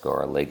disc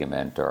or a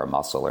ligament or a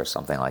muscle or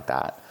something like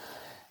that.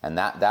 And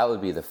that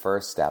would be the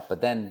first step.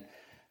 But then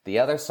the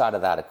other side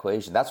of that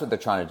equation, that's what they're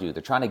trying to do.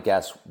 They're trying to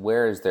guess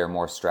where is there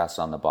more stress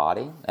on the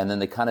body. And then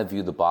they kind of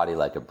view the body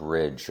like a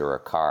bridge or a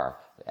car.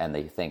 And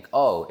they think,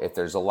 oh, if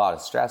there's a lot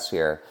of stress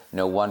here,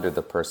 no wonder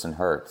the person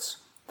hurts.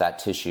 That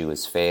tissue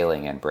is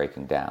failing and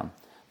breaking down.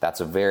 That's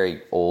a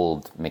very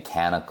old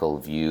mechanical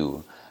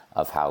view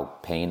of how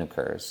pain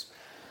occurs.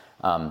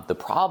 The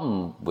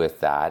problem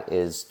with that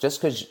is,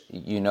 just because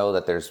you know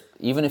that there's,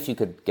 even if you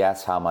could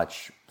guess how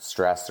much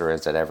stress there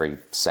is at every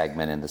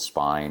segment in the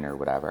spine or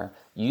whatever,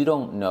 you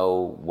don't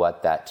know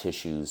what that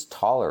tissue's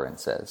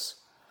tolerance is.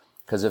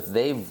 Because if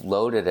they've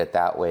loaded it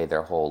that way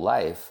their whole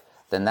life,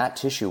 then that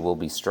tissue will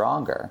be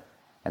stronger.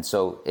 And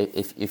so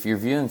if you're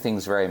viewing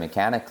things very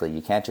mechanically,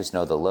 you can't just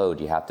know the load,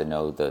 you have to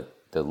know the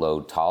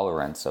load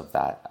tolerance of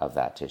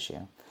that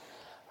tissue.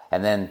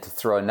 And then to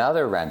throw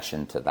another wrench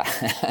into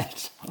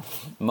that,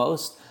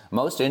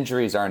 most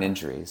injuries aren't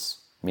injuries,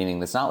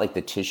 meaning it's not like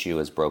the tissue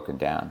is broken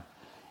down.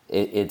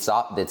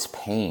 It's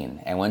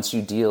pain. And once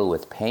you deal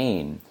with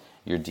pain,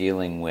 you're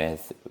dealing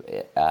with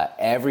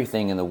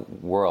everything in the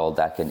world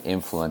that can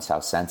influence how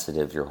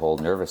sensitive your whole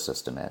nervous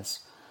system is,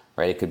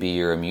 right? It could be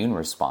your immune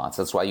response.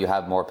 That's why you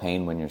have more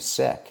pain when you're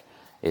sick.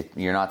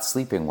 You're not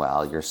sleeping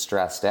well, you're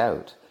stressed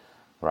out.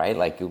 Right?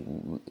 Like,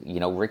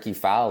 Ricky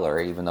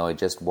Fowler, even though he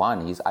just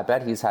won, I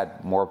bet he's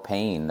had more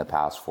pain the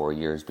past 4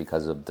 years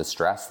because of the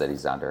stress that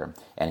he's under.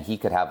 And he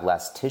could have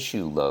less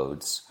tissue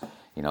loads,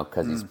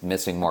 because he's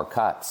missing more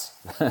cuts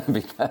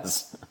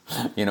because,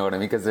 you know what I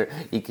mean? Because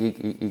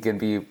he can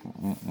be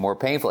more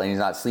painful, and he's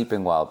not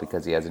sleeping well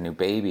because he has a new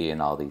baby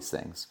and all these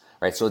things,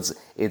 right? So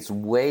it's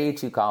way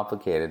too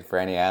complicated for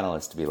any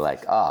analyst to be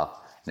like, oh,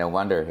 no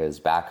wonder his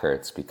back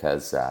hurts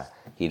because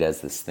he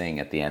does this thing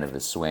at the end of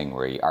his swing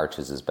where he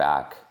arches his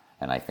back,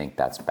 and I think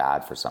that's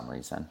bad for some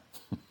reason.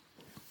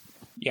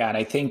 Yeah, and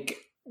I think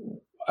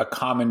a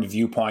common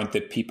viewpoint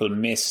that people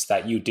miss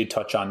that you did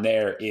touch on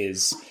there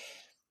is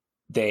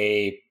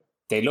they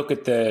look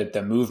at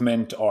the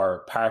movement or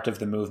part of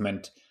the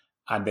movement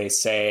and they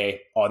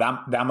say, oh,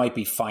 that might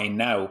be fine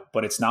now,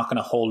 but it's not going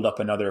to hold up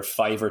another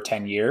 5 or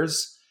 10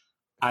 years.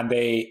 And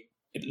they,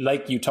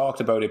 like you talked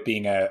about it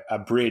being a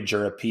bridge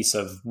or a piece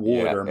of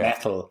wood or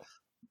metal,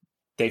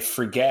 they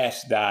forget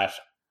that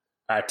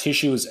our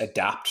tissues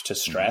adapt to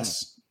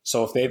stress. Mm-hmm.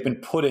 So if they've been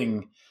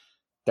putting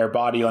their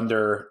body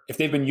if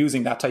they've been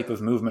using that type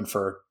of movement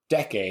for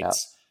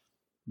decades,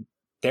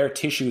 their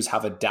tissues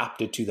have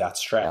adapted to that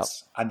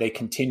stress and they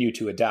continue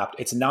to adapt.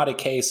 It's not a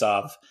case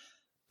of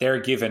they're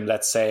given,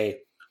 let's say,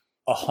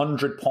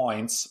 100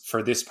 points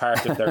for this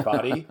part of their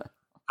body.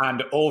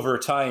 And over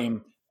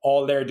time,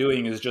 all they're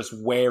doing is just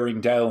wearing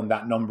down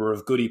that number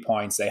of goodie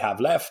points they have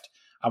left.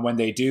 And when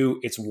they do,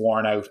 it's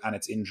worn out and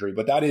it's injury.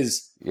 But that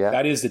is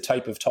the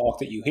type of talk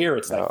that you hear.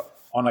 It's like,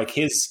 unlike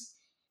his,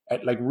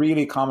 like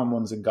really common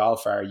ones in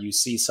golf are, you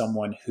see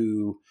someone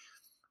who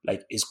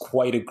like is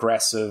quite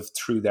aggressive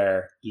through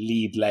their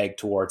lead leg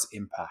towards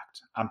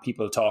impact. And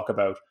people talk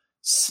about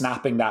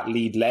snapping that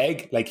lead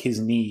leg, like his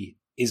knee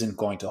isn't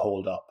going to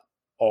hold up.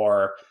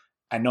 Or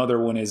another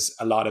one is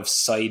a lot of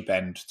side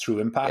bend through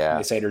impact. Yeah. And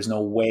they say there's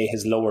no way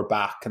his lower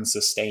back can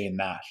sustain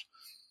that.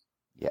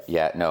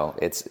 Yeah, no,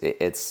 it's an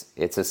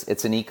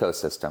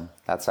ecosystem.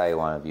 That's how you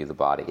want to view the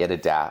body. It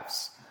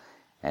adapts,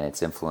 and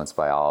it's influenced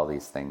by all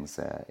these things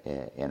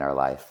in our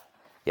life.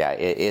 Yeah,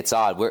 it's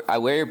odd.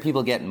 Where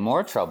people get in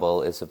more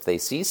trouble is if they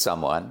see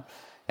someone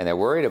and they're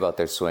worried about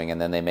their swing, and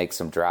then they make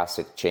some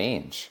drastic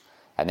change,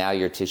 and now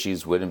your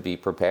tissues wouldn't be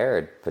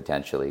prepared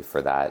potentially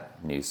for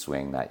that new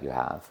swing that you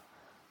have.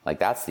 Like,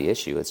 that's the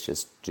issue. It's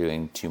just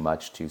doing too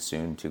much too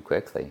soon, too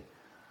quickly,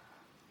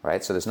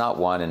 right? So there's not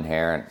one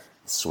inherent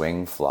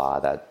swing flaw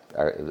that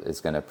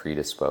is going to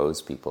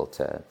predispose people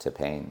to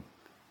pain.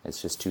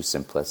 It's just too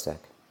simplistic.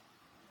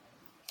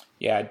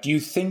 Yeah. Do you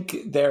think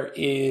there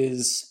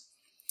is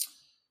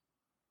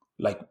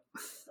like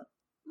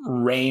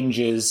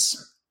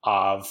ranges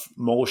of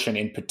motion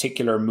in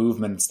particular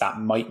movements that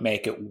might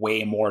make it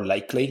way more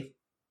likely?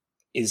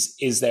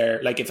 Is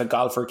there, like, if a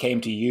golfer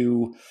came to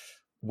you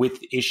with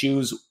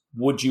issues,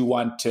 would you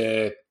want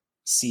to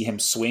see him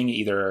swing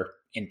either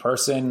in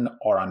person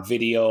or on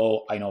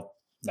video? I know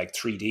like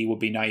 3D would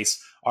be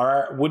nice.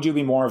 Or would you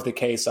be more of the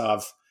case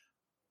of,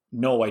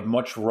 no, I'd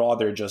much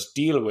rather just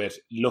deal with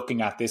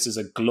looking at this as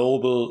a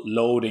global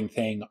loading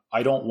thing.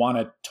 I don't want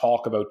to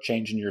talk about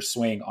changing your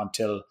swing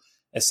until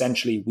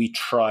essentially we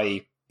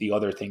try the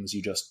other things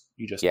you just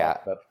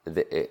talked about.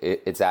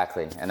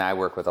 Exactly. And I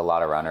work with a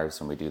lot of runners,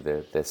 and we do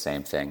the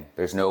same thing.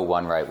 There's no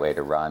one right way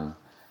to run.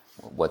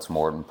 what's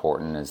more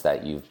important is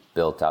that you've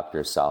built up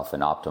yourself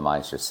and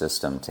optimized your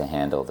system to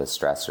handle the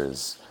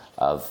stressors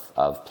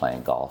of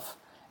playing golf.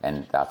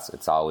 And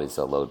it's always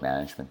a load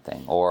management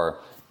thing. Or,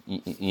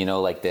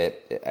 like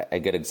a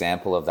good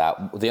example of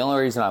that. The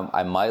only reason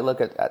I might look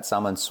at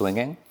someone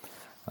swinging,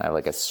 I have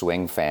like a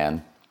swing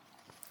fan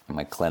in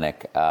my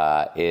clinic,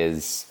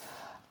 is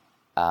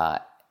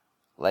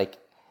like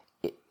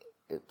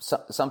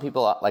some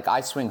people, like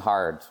I swing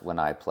hard when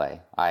I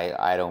play.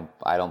 I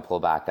don't pull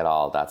back at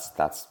all.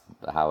 That's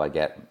how I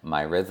get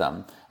my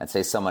rhythm. And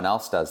say someone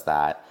else does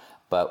that,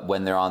 but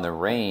when they're on the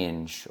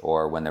range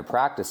or when they're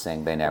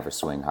practicing, they never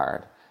swing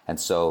hard. And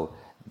so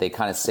they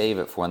kind of save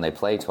it for when they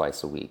play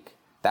twice a week.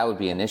 That would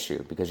be an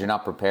issue because you're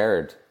not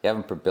prepared. You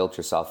haven't built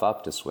yourself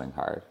up to swing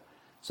hard.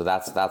 So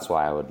that's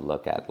why I would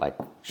look at, like,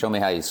 show me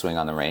how you swing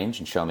on the range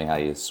and show me how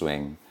you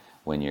swing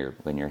when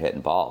you're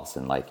hitting balls.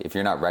 And like, if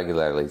you're not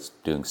regularly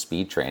doing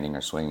speed training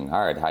or swinging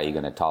hard, how are you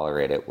going to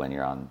tolerate it when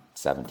you're on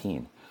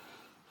 17?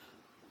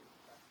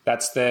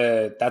 That's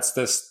the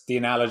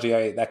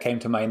analogy that came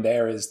to mind.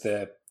 There is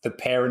the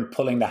parent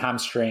pulling the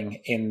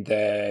hamstring in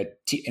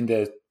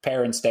the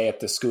parents' day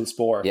at the school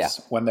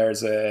sports, when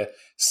there's a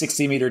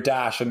 60-meter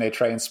dash and they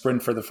try and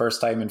sprint for the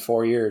first time in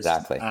 4 years.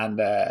 Exactly. And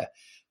the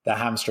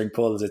hamstring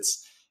pulls.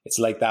 It's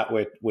like that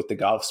with the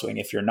golf swing.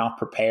 If you're not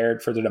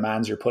prepared for the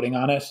demands you're putting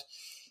on it,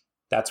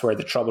 that's where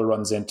the trouble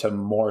runs into,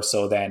 more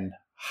so than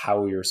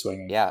how you're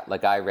swinging. Yeah,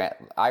 like I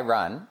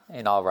run,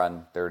 and I'll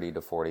run 30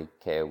 to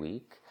 40K a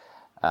week.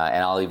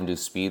 And I'll even do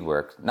speed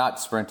work, not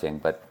sprinting,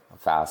 but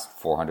fast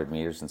 400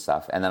 meters and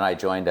stuff. And then I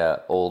joined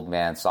a old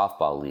man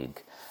softball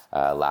league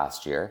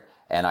last year,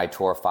 and I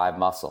tore 5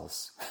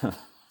 muscles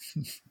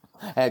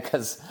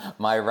because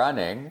my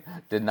running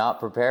did not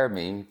prepare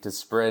me to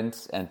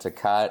sprint and to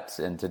cut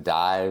and to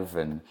dive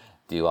and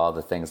do all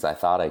the things I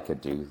thought I could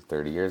do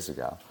 30 years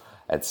ago.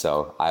 And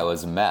so I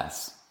was a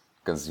mess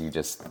because you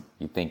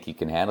think you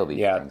can handle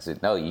these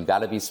things. No, you got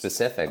to be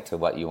specific to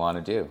what you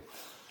want to do.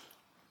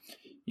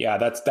 Yeah,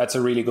 that's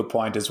a really good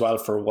point as well,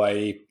 for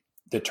why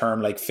the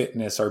term like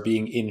fitness or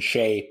being in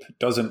shape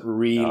doesn't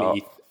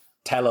really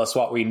tell us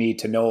what we need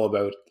to know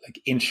about,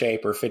 like, in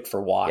shape or fit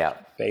for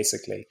what,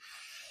 basically.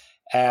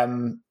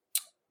 The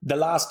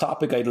last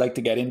topic I'd like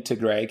to get into,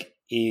 Greg,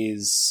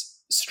 is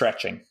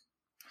stretching.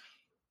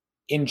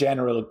 In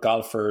general,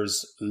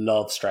 golfers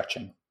love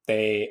stretching.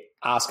 They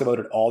ask about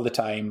it all the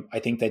time. I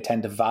think they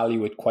tend to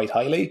value it quite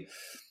highly.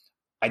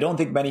 I don't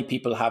think many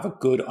people have a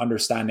good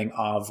understanding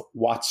of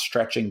what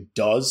stretching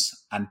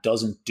does and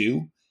doesn't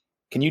do.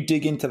 Can you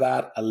dig into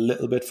that a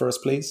little bit for us,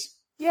 please?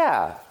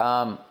 Yeah.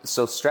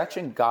 So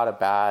stretching got a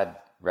bad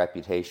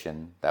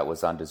reputation that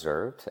was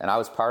undeserved, and I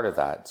was part of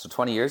that. So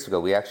 20 years ago,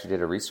 we actually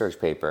did a research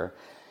paper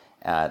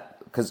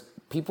because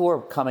people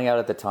were coming out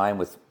at the time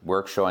with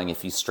work showing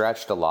if you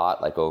stretched a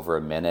lot, like over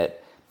a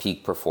minute,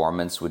 peak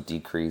performance would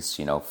decrease,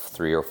 3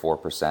 or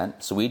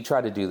 4%. So we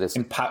tried to do this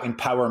in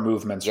power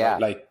movements, right?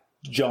 Like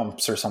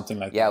jumps or something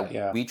like that.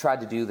 Yeah, we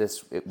tried to do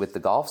this with the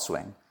golf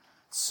swing.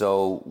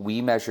 So we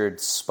measured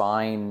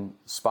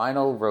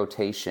spinal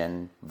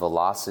rotation,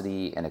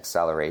 velocity, and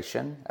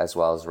acceleration, as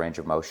well as range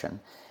of motion.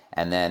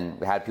 And then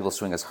we had people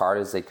swing as hard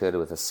as they could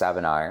with a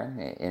 7-iron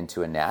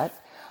into a net.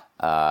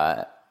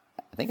 I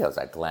think it was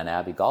at Glen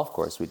Abbey Golf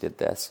Course we did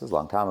this. It was a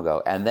long time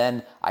ago. And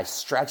then I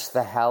stretched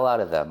the hell out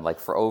of them, like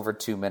for over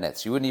 2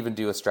 minutes. You wouldn't even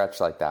do a stretch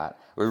like that.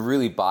 We're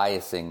really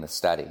biasing the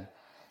study.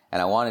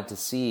 And I wanted to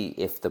see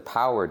if the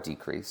power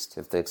decreased,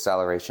 if the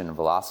acceleration and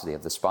velocity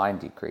of the spine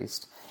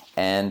decreased.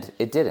 And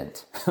it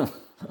didn't.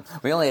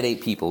 We only had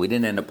 8 people. We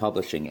didn't end up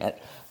publishing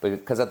it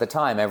because at the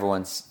time,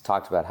 everyone's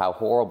talked about how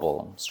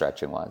horrible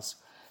stretching was.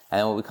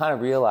 And what we kind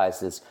of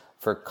realized is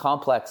for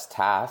complex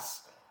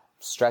tasks,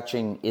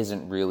 stretching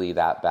isn't really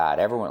that bad.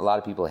 A lot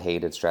of people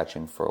hated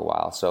stretching for a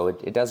while. So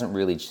it doesn't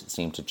really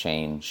seem to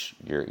change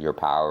your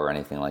power or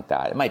anything like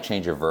that. It might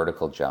change your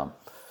vertical jump.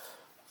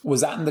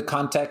 Was that in the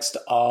context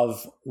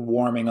of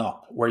warming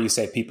up, where you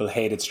say people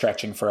hated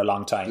stretching for a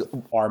long time,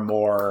 or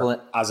more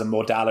as a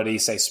modality,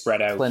 say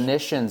spread out during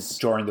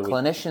the week?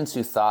 Clinicians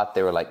who thought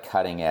they were like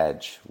cutting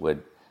edge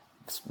would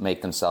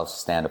make themselves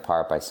stand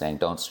apart by saying,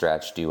 don't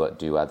stretch, do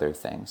other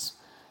things.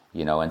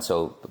 And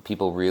so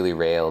people really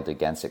railed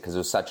against it because it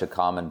was such a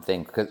common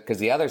thing. Because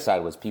the other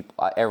side was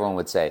everyone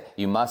would say,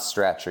 you must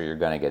stretch or you're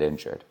going to get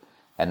injured.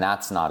 And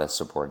that's not a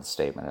supported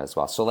statement as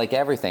well. So like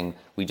everything,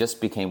 we just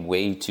became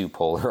way too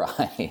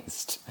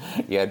polarized.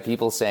 You had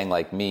people saying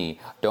like me,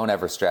 don't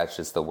ever stretch,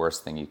 it's the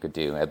worst thing you could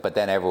do. But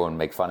then everyone would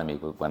make fun of me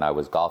when I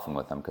was golfing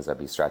with them because I'd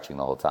be stretching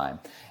the whole time.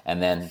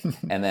 And then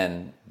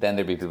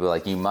there'd be people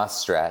like, you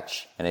must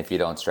stretch. And if you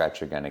don't stretch,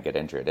 you're going to get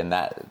injured. And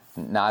that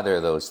neither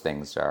of those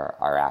things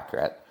are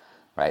accurate,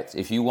 right?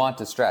 If you want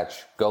to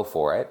stretch, go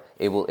for it.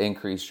 It will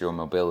increase your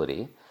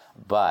mobility,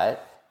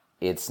 but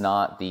it's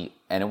not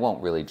and it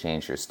won't really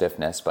change your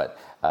stiffness, but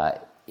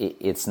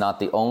it's not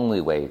the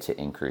only way to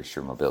increase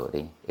your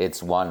mobility.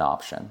 It's one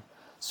option.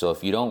 So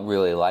if you don't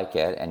really like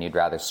it and you'd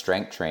rather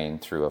strength train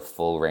through a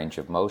full range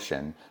of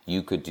motion,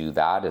 you could do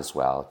that as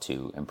well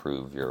to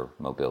improve your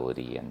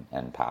mobility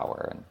and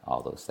power and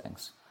all those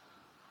things.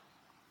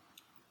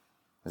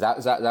 Is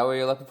that what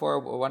you're looking for?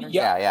 Wondering?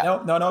 Yeah.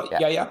 No.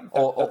 Yeah.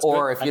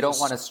 Or if you don't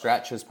want to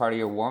stretch as part of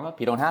your warm up,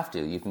 you don't have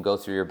to. You can go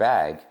through your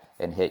bag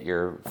and hit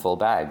your full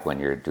bag when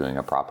you're doing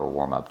a proper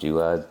warm up.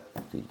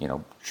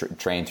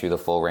 Train through the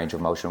full range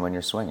of motion when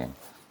you're swinging.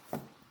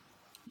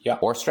 Yeah.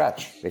 Or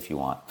stretch if you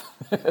want.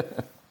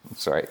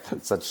 Sorry,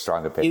 such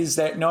strong opinion. Is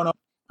there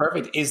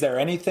perfect? Is there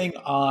anything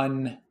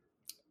on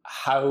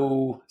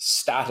how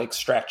static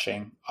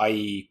stretching,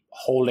 i.e.,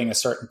 holding a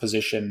certain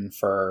position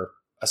for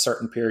a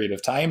certain period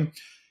of time,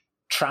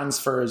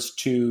 transfers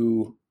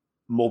to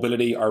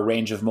mobility or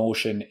range of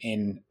motion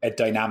in a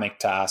dynamic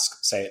task,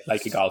 say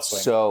like a golf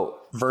swing,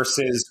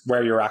 versus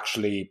where you're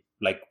actually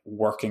like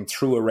working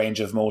through a range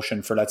of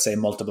motion for, let's say,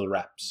 multiple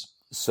reps?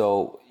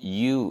 So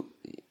you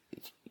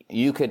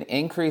can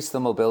increase the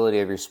mobility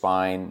of your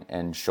spine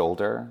and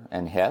shoulder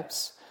and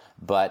hips,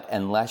 but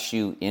unless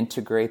you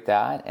integrate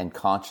that and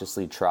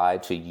consciously try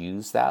to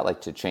use that,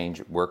 like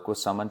to work with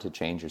someone to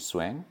change your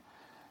swing,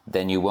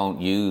 then you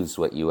won't use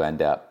what you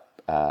end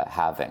up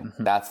having.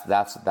 That's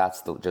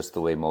just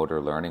the way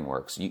motor learning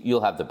works.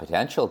 You'll have the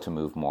potential to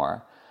move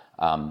more,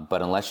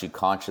 but unless you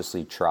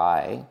consciously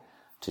try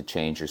to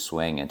change your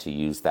swing and to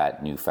use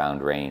that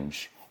newfound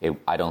range,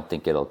 I don't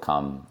think it'll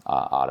come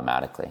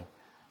automatically.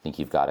 I think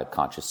you've got to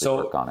consciously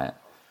work on it.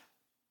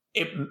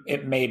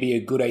 It may be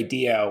a good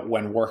idea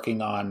when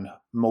working on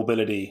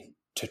mobility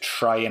to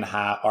try and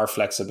have our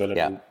flexibility.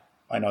 Yeah.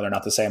 I know they're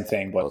not the same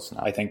thing, but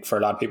I think for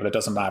a lot of people it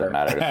doesn't matter.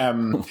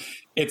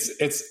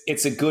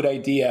 It's a good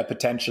idea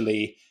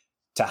potentially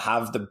to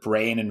have the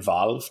brain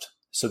involved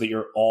so that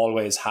you're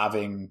always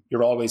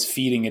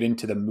feeding it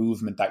into the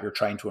movement that you're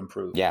trying to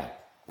improve. Yeah,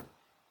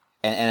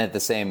 and at the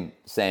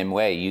same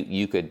way,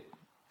 you could,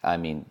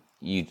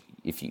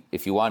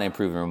 if you want to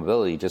improve your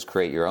mobility, just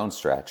create your own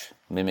stretch,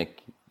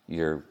 mimic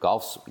your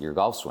golf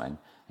swing,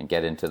 and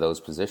get into those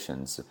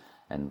positions,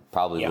 and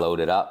probably load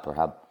it up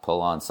or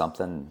pull on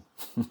something.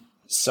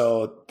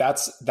 So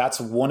that's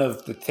one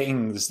of the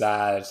things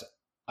that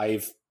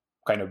I've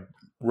kind of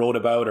wrote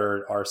about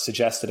or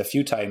suggested a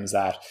few times,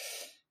 that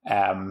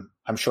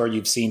I'm sure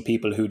you've seen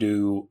people who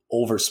do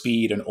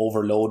overspeed and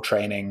overload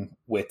training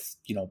with,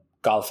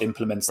 golf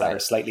implements that are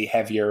slightly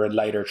heavier and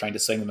lighter, trying to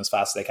swing them as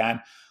fast as they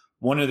can.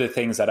 One of the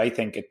things that I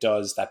think it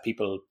does that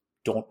people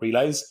don't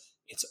realize,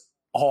 it's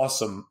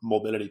awesome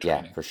mobility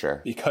training. Yeah, for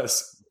sure.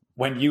 Because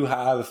when you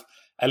have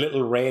a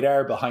little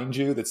radar behind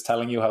you that's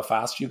telling you how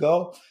fast you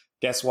go,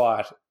 guess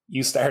what?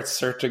 You start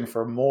searching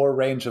for more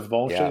range of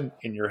motion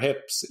in your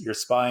hips, your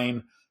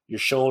spine, your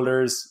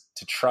shoulders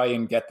to try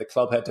and get the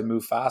club head to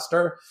move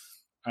faster.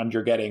 And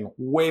you're getting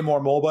way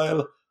more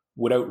mobile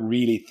without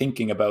really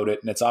thinking about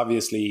it. And it's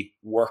obviously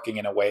working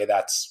in a way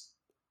that's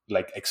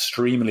like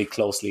extremely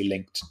closely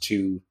linked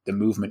to the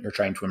movement you're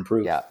trying to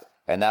improve. Yeah.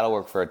 And that'll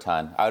work for a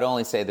ton. I would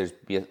only say there's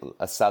be a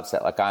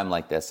subset, like I'm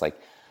like this, like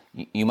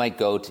you might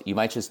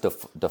just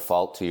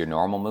default to your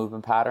normal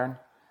movement pattern.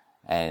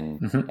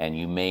 And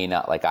you may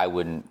not, like I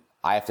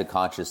have to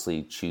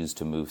consciously choose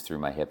to move through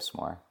my hips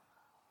more,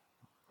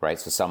 right?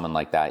 So someone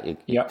like that,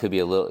 it could be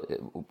a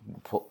little,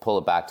 pull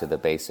it back to the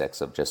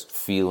basics of just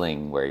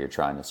feeling where you're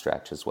trying to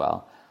stretch as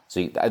well.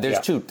 So there's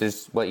two,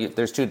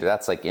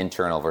 that's like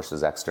internal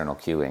versus external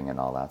cueing and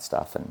all that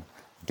stuff, and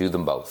do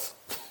them both.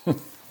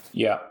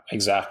 Yeah,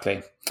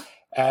 exactly.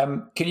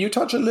 Can you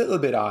touch a little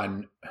bit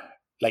on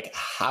like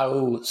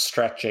how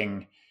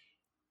stretching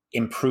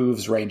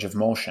improves range of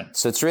motion?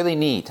 So it's really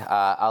neat.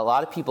 A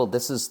lot of people,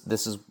 this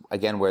is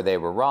again where they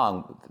were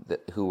wrong,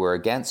 who were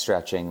against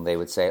stretching. They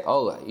would say,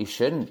 oh, you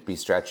shouldn't be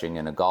stretching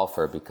in a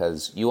golfer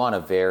because you want a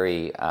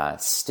very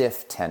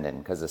stiff tendon,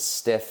 because a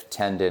stiff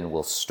tendon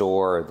will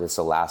store this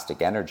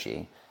elastic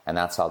energy. And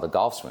that's how the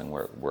golf swing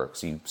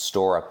works. You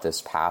store up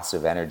this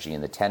passive energy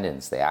in the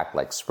tendons. They act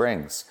like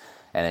springs.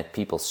 And if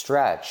people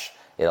stretch,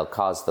 it'll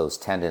cause those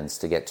tendons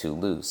to get too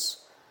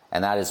loose.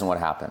 And that isn't what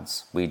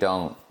happens.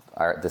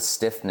 The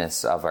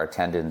stiffness of our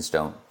tendons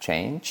don't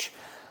change.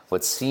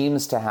 What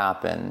seems to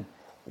happen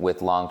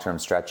with long-term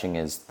stretching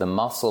is the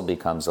muscle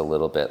becomes a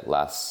little bit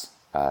less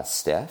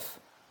stiff.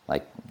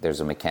 Like there's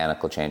a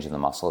mechanical change in the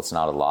muscle. It's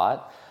not a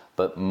lot,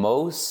 but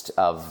most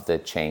of the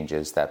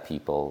changes that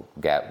people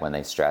get when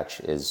they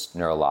stretch is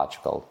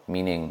neurological,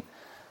 meaning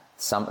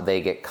they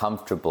get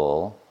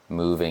comfortable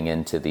moving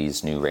into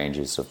these new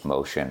ranges of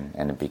motion,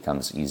 and it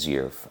becomes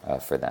easier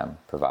for them,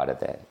 provided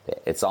that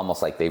it's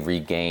almost like they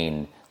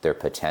regain their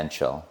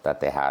potential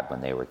that they had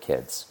when they were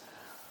kids.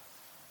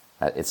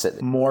 It's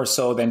more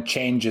so than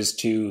changes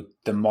to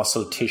the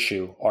muscle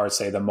tissue, or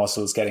say the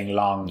muscles getting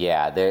long.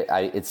 Yeah,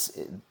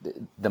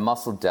 the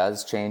muscle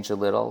does change a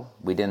little.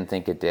 We didn't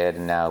think it did,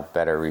 and now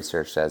better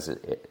research says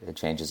it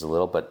changes a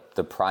little. But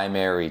the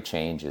primary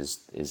change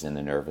is in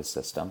the nervous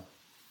system.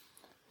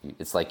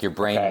 It's like your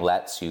brain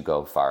lets you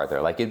go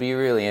farther. Like it'd be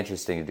really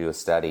interesting to do a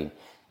study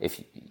if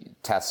you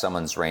test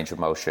someone's range of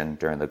motion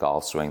during the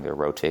golf swing, their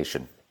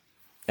rotation,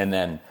 and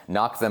then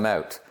knock them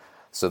out.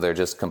 So they're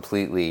just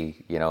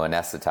completely,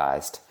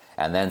 anesthetized,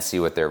 and then see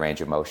what their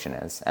range of motion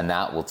is. And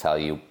that will tell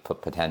you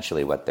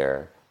potentially what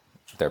their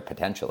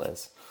potential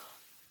is.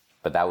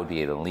 But that would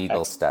be an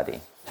illegal study.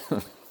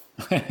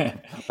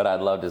 But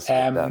I'd love to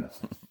skip them.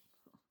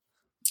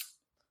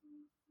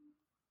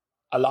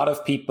 A lot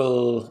of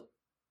people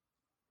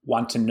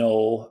want to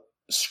know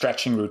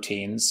stretching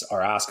routines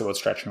or ask about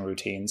stretching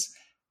routines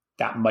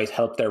that might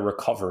help their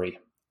recovery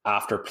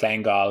after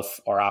playing golf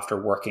or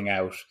after working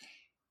out.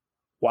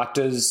 What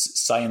does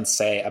science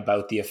say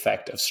about the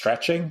effect of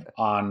stretching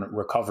on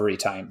recovery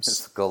times?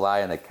 Just go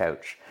lie on the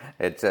couch.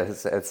 It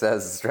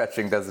says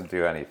stretching doesn't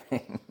do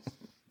anything.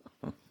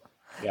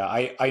 Yeah,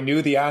 I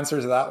knew the answer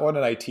to that one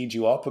and I teed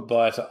you up,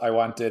 but I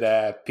wanted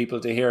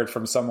people to hear it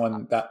from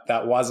someone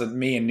that wasn't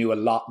me and knew a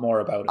lot more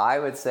about it. I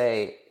would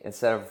say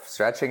instead of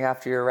stretching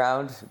after your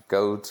round,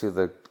 go to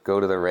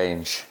the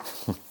range.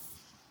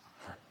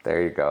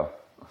 There you go.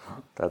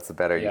 That's a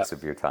better use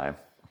of your time.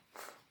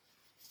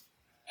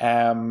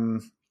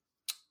 And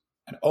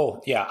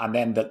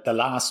then the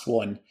last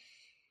one,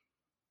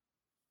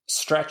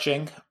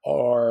 stretching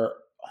or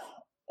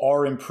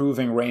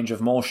improving range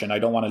of motion. I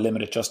don't want to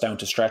limit it just down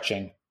to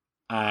stretching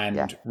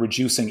and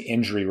reducing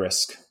injury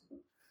risk.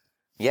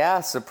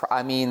 Yeah,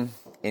 I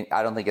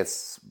don't think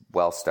it's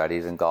well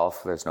studied in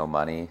golf. There's no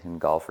money in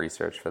golf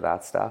research for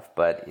that stuff.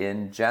 But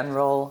in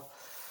general,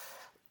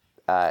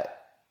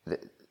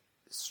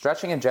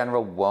 stretching in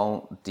general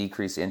won't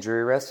decrease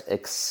injury risk,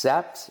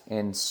 except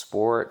in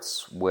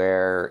sports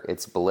where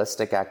it's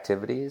ballistic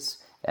activities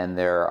and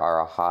there are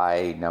a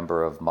high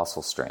number of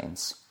muscle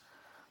strains.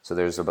 So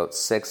there's about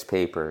 6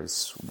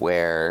 papers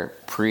where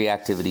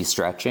pre-activity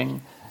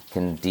stretching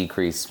can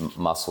decrease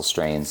muscle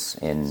strains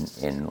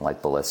in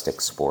like ballistic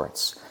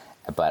sports.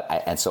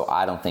 So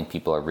I don't think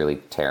people are really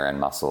tearing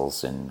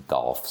muscles in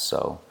golf.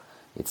 So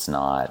it's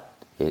not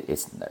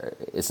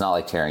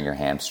like tearing your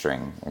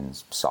hamstring in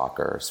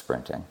soccer or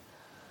sprinting.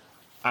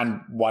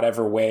 And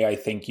whatever way I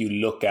think you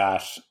look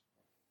at,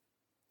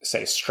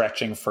 say,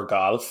 stretching for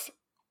golf,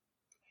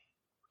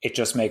 it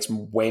just makes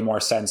way more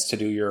sense to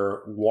do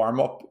your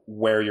warm-up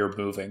where you're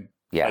moving.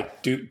 Yeah.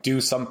 Like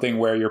do something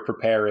where you're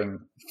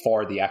preparing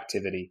for the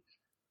activity,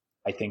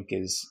 I think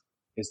is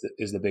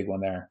the big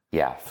one there.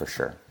 Yeah, for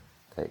sure.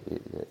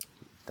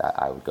 That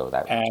I would go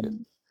that way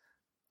too.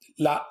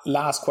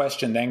 Last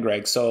question then,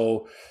 Greg.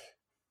 So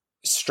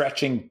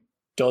stretching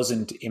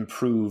doesn't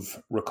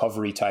improve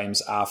recovery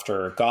times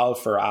after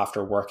golf or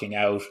after working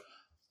out.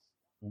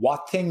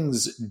 What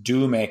things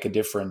do make a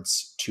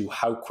difference to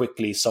how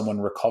quickly someone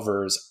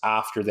recovers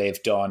after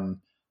they've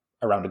done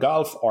a round of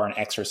golf or an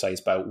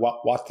exercise bout?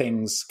 What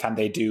things can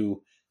they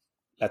do,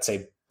 let's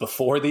say,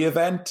 before the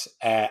event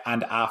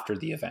and after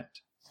the event?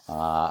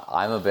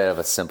 I'm a bit of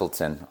a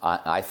simpleton.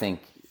 I think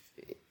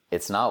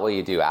it's not what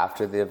you do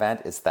after the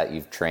event. It's that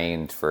you've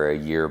trained for a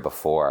year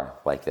before,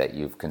 like that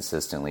you've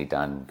consistently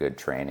done good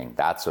training.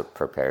 That's what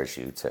prepares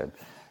you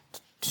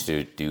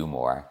to do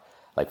more.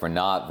 Like, we're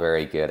not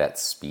very good at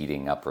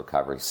speeding up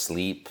recovery.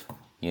 Sleep,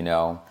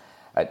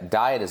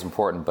 diet is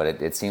important, but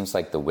it seems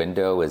like the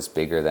window is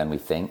bigger than we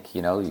think.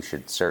 You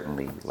should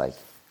certainly,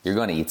 you're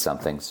going to eat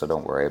something, so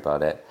don't worry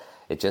about it.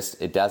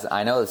 It does.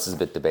 I know this is a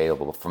bit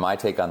debatable, but from my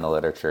take on the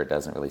literature, it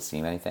doesn't really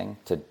seem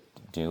to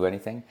do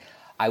anything.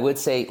 I would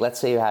say, let's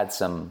say you had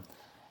an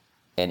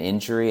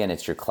injury and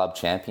it's your club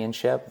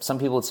championship. Some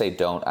people would say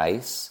don't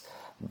ice,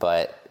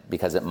 but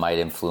because it might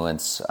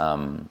influence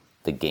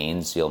the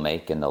gains you'll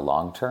make in the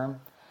long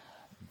term.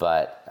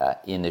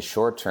 But in the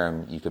short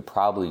term, you could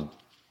probably,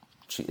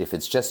 if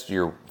it's just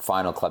your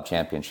final club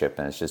championship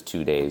and it's just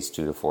 2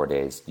 to 4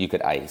 days, you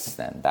could ice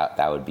then.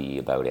 That would be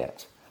about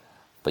it.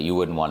 But you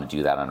wouldn't want to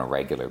do that on a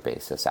regular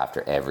basis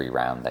after every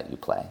round that you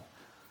play.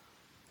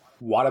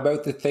 What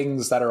about the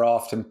things that are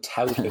often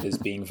touted as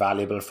being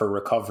valuable for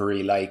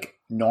recovery, like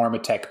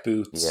Normatec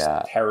boots,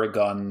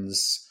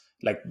 Theraguns,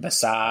 like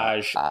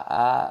massage,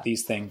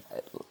 these things?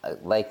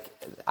 Like,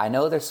 I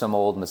know there's some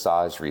old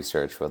massage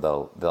research where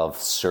they'll have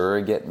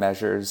surrogate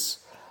measures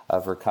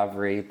of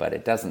recovery, but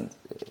it doesn't,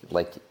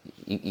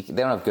 they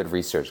don't have good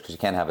research because you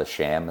can't have a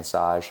sham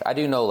massage. I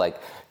do know,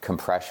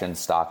 compression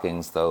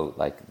stockings, though,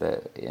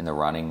 in the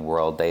running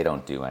world, they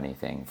don't do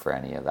anything for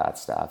any of that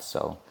stuff.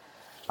 So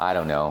I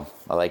don't know.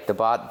 The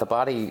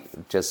body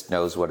just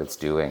knows what it's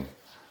doing.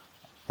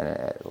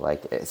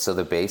 So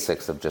the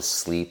basics of just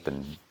sleep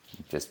and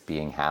just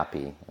being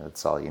happy,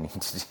 that's all you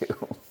need to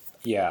do.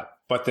 Yeah,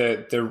 but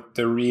the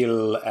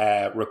real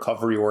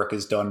recovery work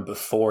is done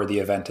before the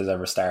event has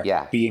ever started.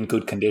 Yeah. Be in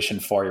good condition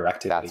for your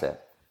activity. That's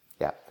it.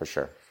 Yeah, for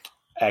sure.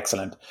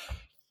 Excellent.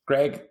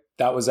 Greg,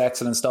 that was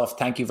excellent stuff.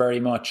 Thank you very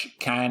much.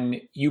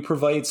 Can you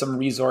provide some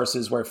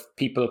resources where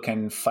people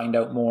can find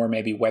out more,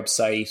 maybe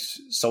website,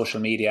 social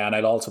media, and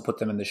I'll also put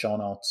them in the show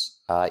notes?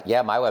 My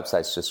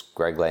website's just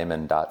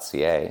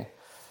greglehman.ca,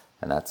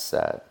 and that's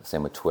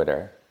same with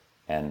Twitter.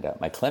 And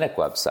my clinic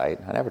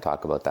website, I never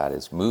talk about that,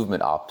 is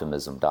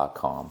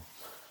movementoptimism.com.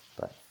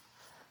 But,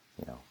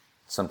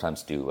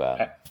 sometimes do,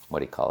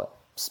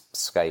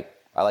 Skype.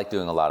 I like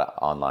doing a lot of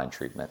online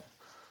treatment,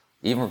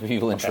 even for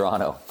people in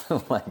Toronto.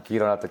 You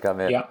don't have to come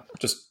in. Yeah,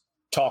 just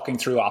talking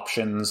through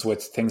options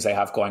with things they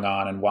have going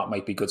on and what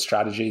might be good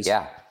strategies.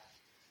 Yeah,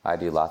 I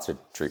do lots of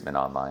treatment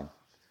online.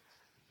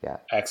 Yeah.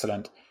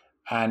 Excellent.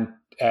 And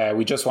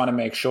we just want to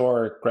make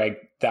sure, Greg,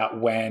 that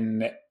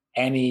when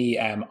any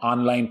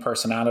online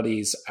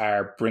personalities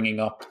are bringing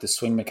up the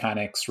swing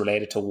mechanics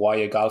related to why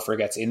a golfer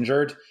gets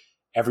injured,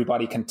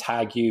 everybody can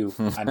tag you,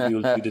 and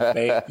you'll do the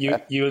debate.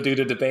 You'll do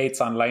the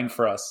debates online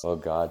for us. Oh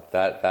God,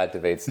 that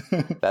debate's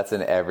that's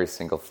in every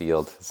single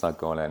field. It's not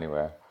going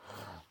anywhere.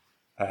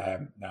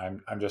 No,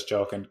 I'm just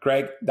joking.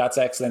 Greg, that's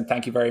excellent.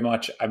 Thank you very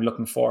much. I'm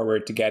looking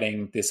forward to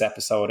getting this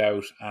episode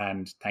out,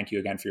 and thank you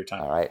again for your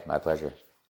time. All right, my pleasure.